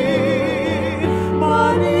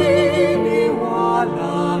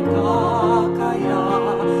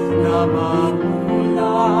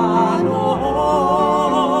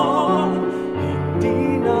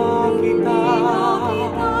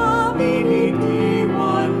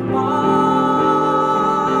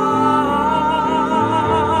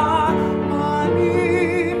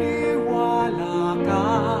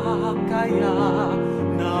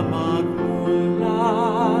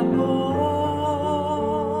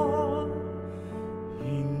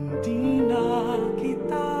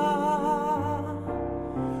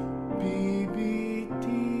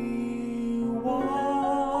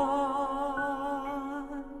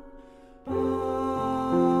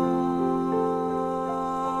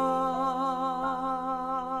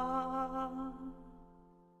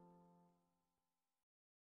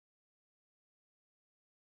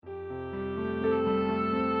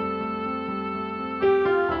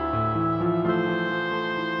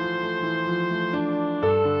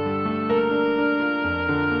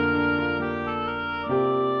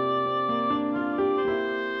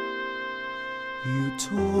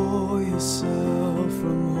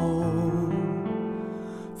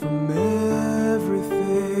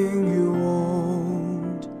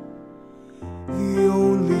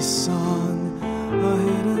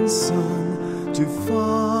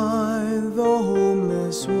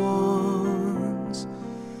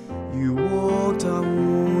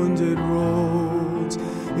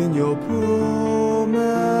your poor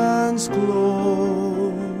man's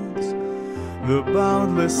clothes. The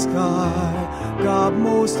boundless sky, God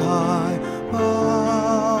Most High,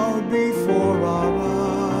 bowed before our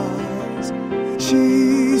eyes.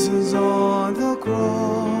 Jesus on the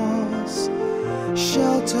cross,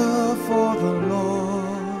 shelter for the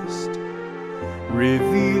lost.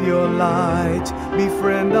 Reveal your light,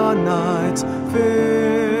 befriend our nights,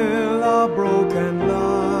 fill our broken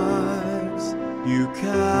lives. You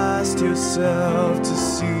cast yourself to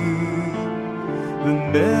sea, the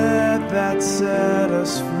net that set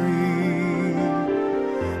us free.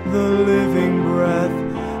 The living breath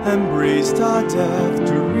embraced our death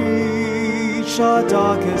to reach our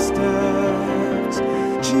darkest depths.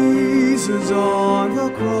 Jesus on the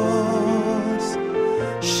cross,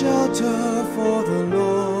 shelter for the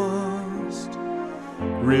lost.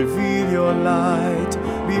 Reveal your light,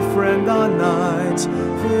 befriend our nights,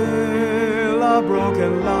 fill our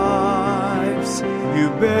broken lives. You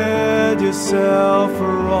bared yourself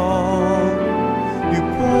for all, you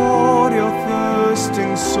poured your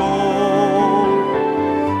thirsting soul.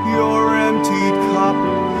 Your emptied cup,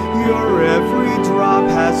 your every drop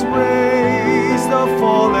has raised the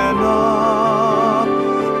fallen up.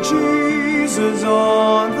 Jesus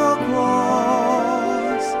on the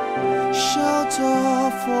cross,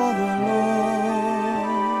 shelter for the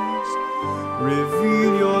lost.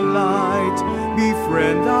 Reveal your light,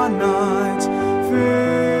 befriend our night,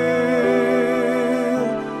 fill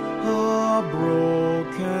our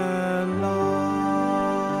broken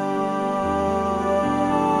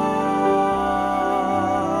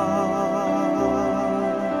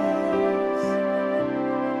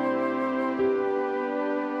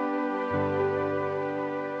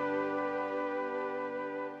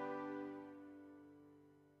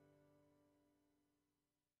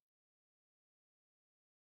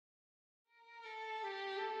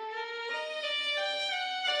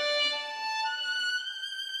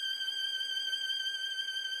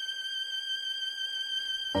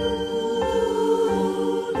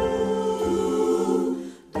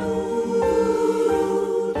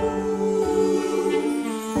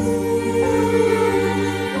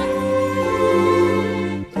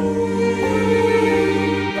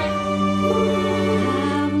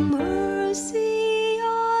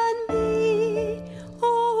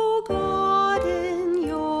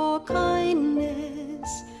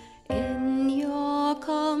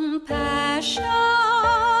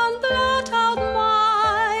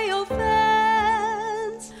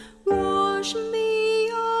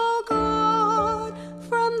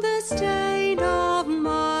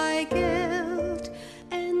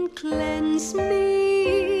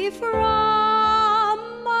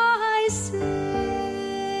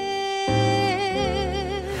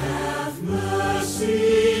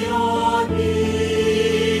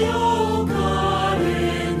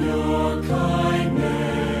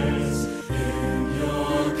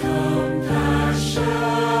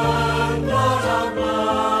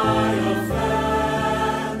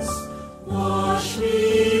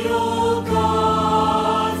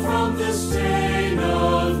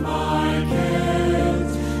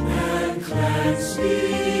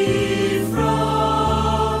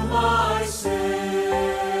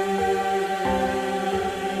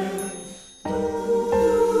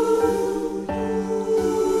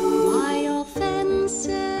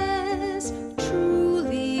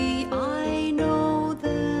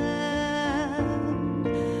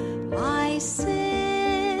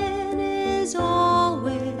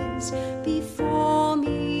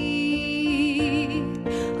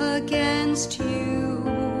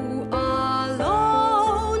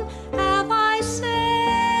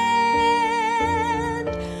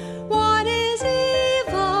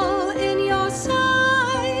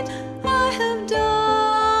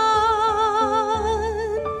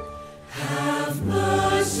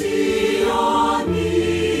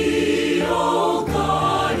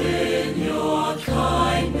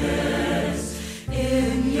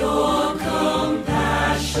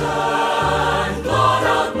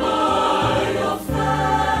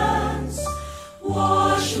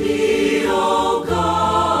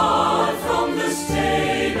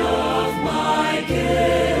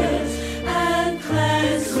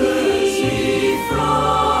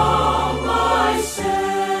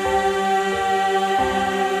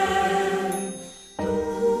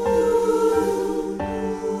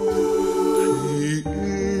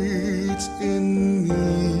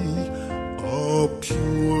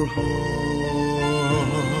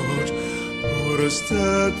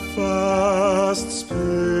steadfast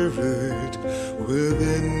spirit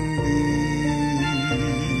within me.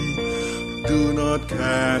 Do not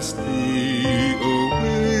cast me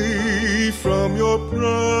away. me from your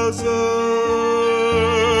presence,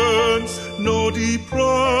 nor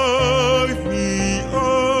deprive me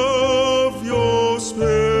of your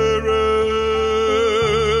spirit.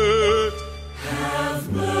 Have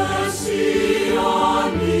mercy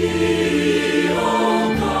on me,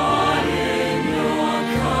 O God, in your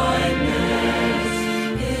kindness,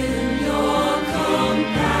 in your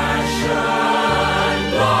compassion,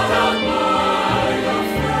 blot out my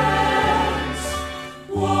offense.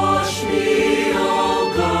 Wash me, O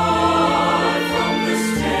God, from the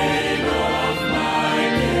stain of my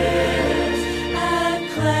guilt, and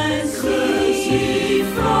cleanse me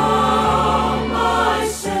from my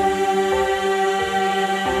sin.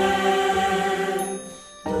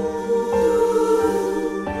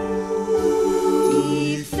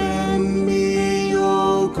 Defend me,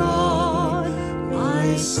 O God,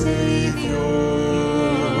 my Savior.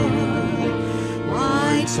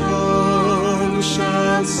 My tongue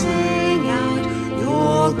shall sing out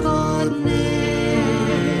your goodness.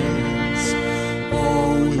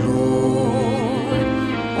 O Lord,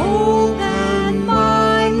 open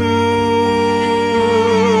my lips,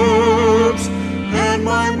 and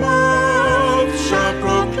my mouth shall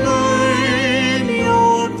proclaim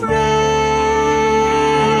your praise.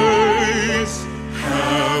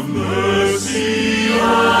 Have mercy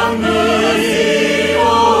on me,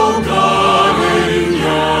 O God, in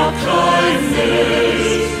your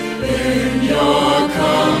kindness, in your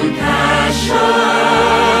compassion,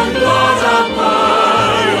 blot out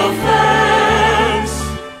my offense.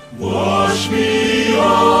 Wash me, O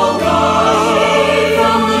God,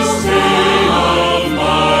 from the stain of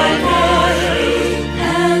my guilt,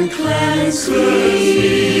 and cleanse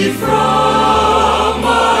me from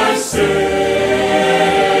my sin.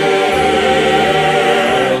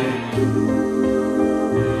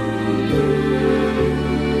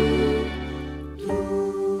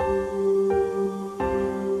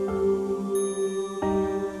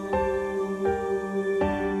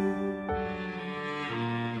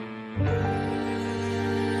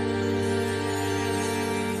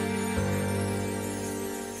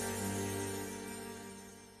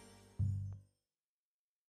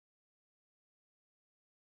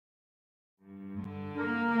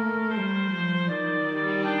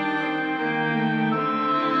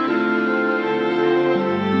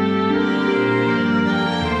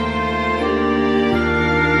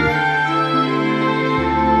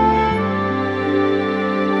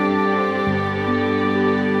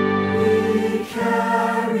 We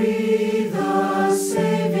carry the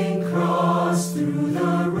saving cross through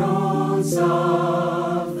the roads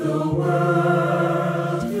of the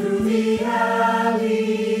world, through the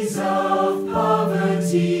alleys of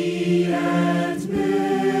poverty and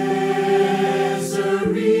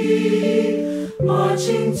misery,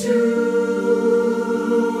 marching to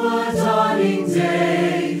a dawning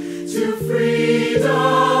day, to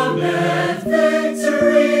freedom and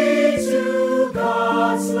victory, to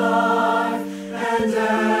God's life and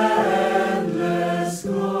endless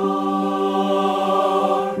glory.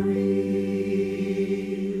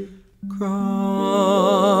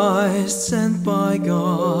 Christ sent by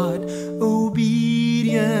God,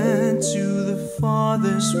 obedient to the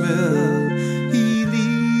Father's will, he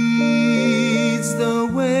leads the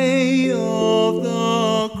way of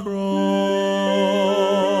the cross.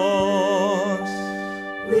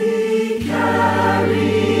 We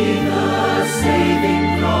carry the saving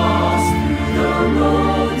cross through the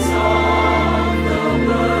roads of the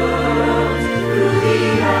world, through the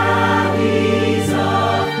alleys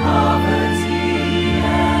of poverty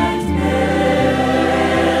and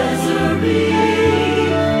misery,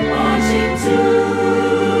 marching to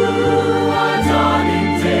a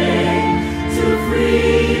dawning day, to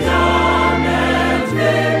freedom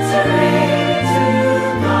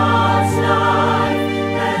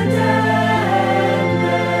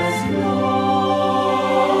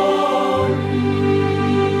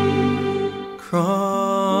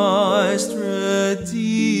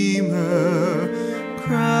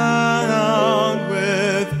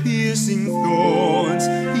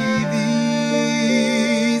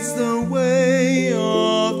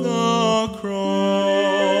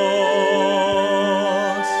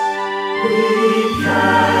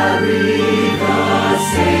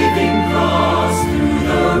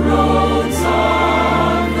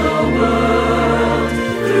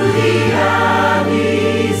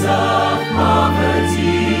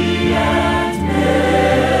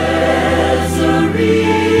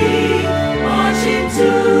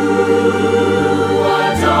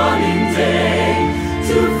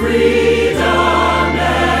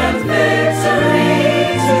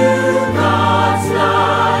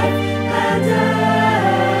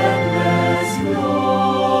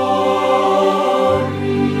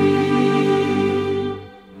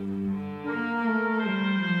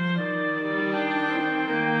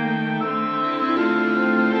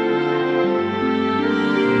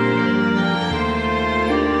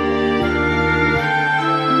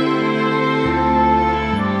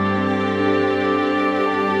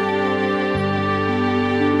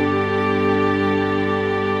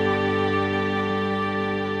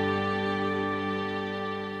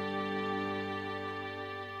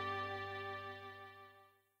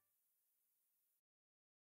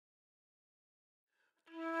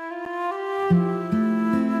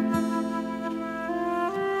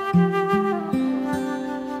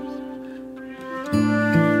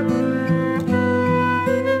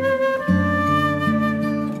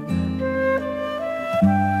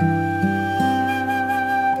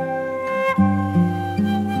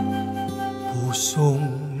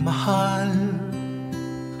Pusong mahal,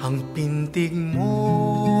 ang pintig mo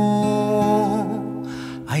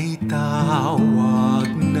ay tawag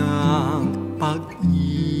ng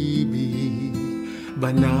pag-ibig.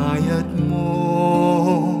 Banayad mo,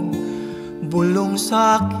 bulong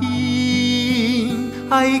sa'kin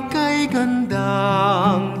ay kay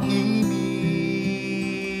gandang himig.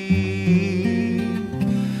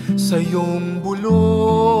 Sa iyong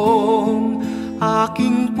bulong,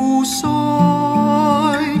 aking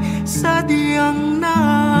puso'y sadyang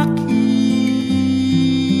nakit.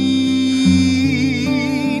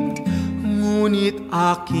 Ngunit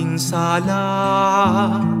aking sala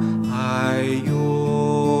ay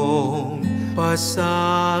iyong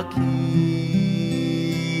pasakit.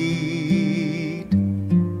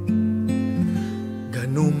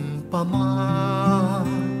 Ganun pa man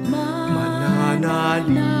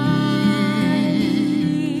mananalig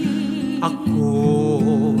ako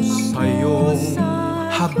sa'yong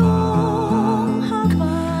habang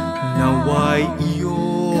naway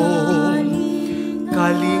iyong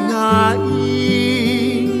kalingain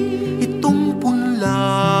itong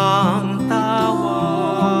punlang tawa.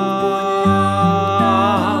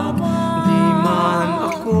 Di man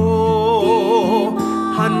ako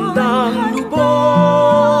handang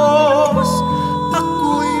lubos,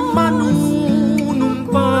 ako'y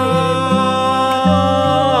manunumpa.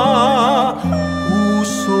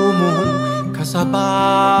 Puso mong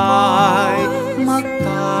kasabay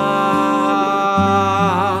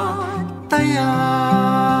magtataya.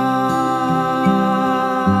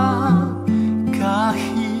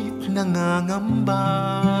 Kahit nangangamba,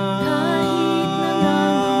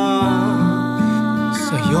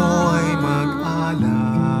 sa'yo ay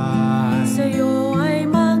mag-alay. Sa'yo ay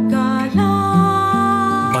mag-alay.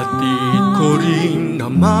 Batid ko rin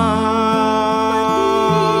naman,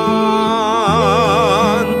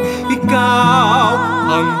 ikaw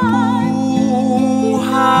ang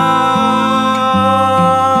buhay.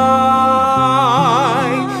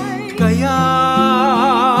 Kaya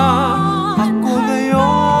ako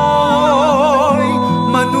ngayon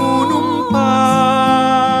manunumpa.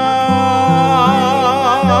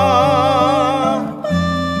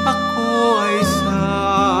 Ako ay sa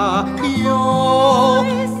iyo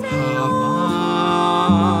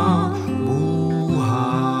habang buhay.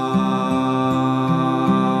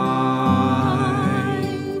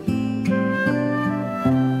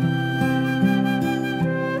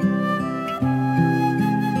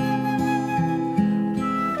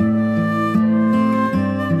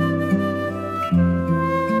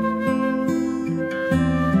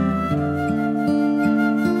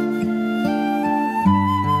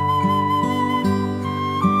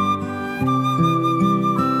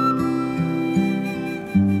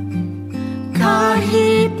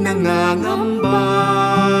 Kahit nangangamba,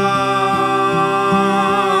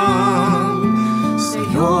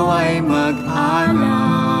 sa'yo ay mag-alay.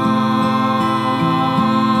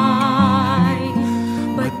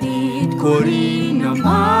 Batid ko rin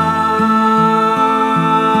naman,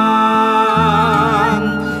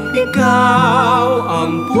 ikaw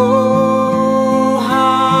ang buhay.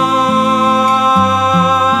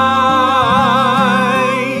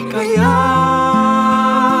 Kaya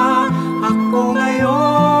ako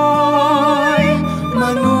ngayon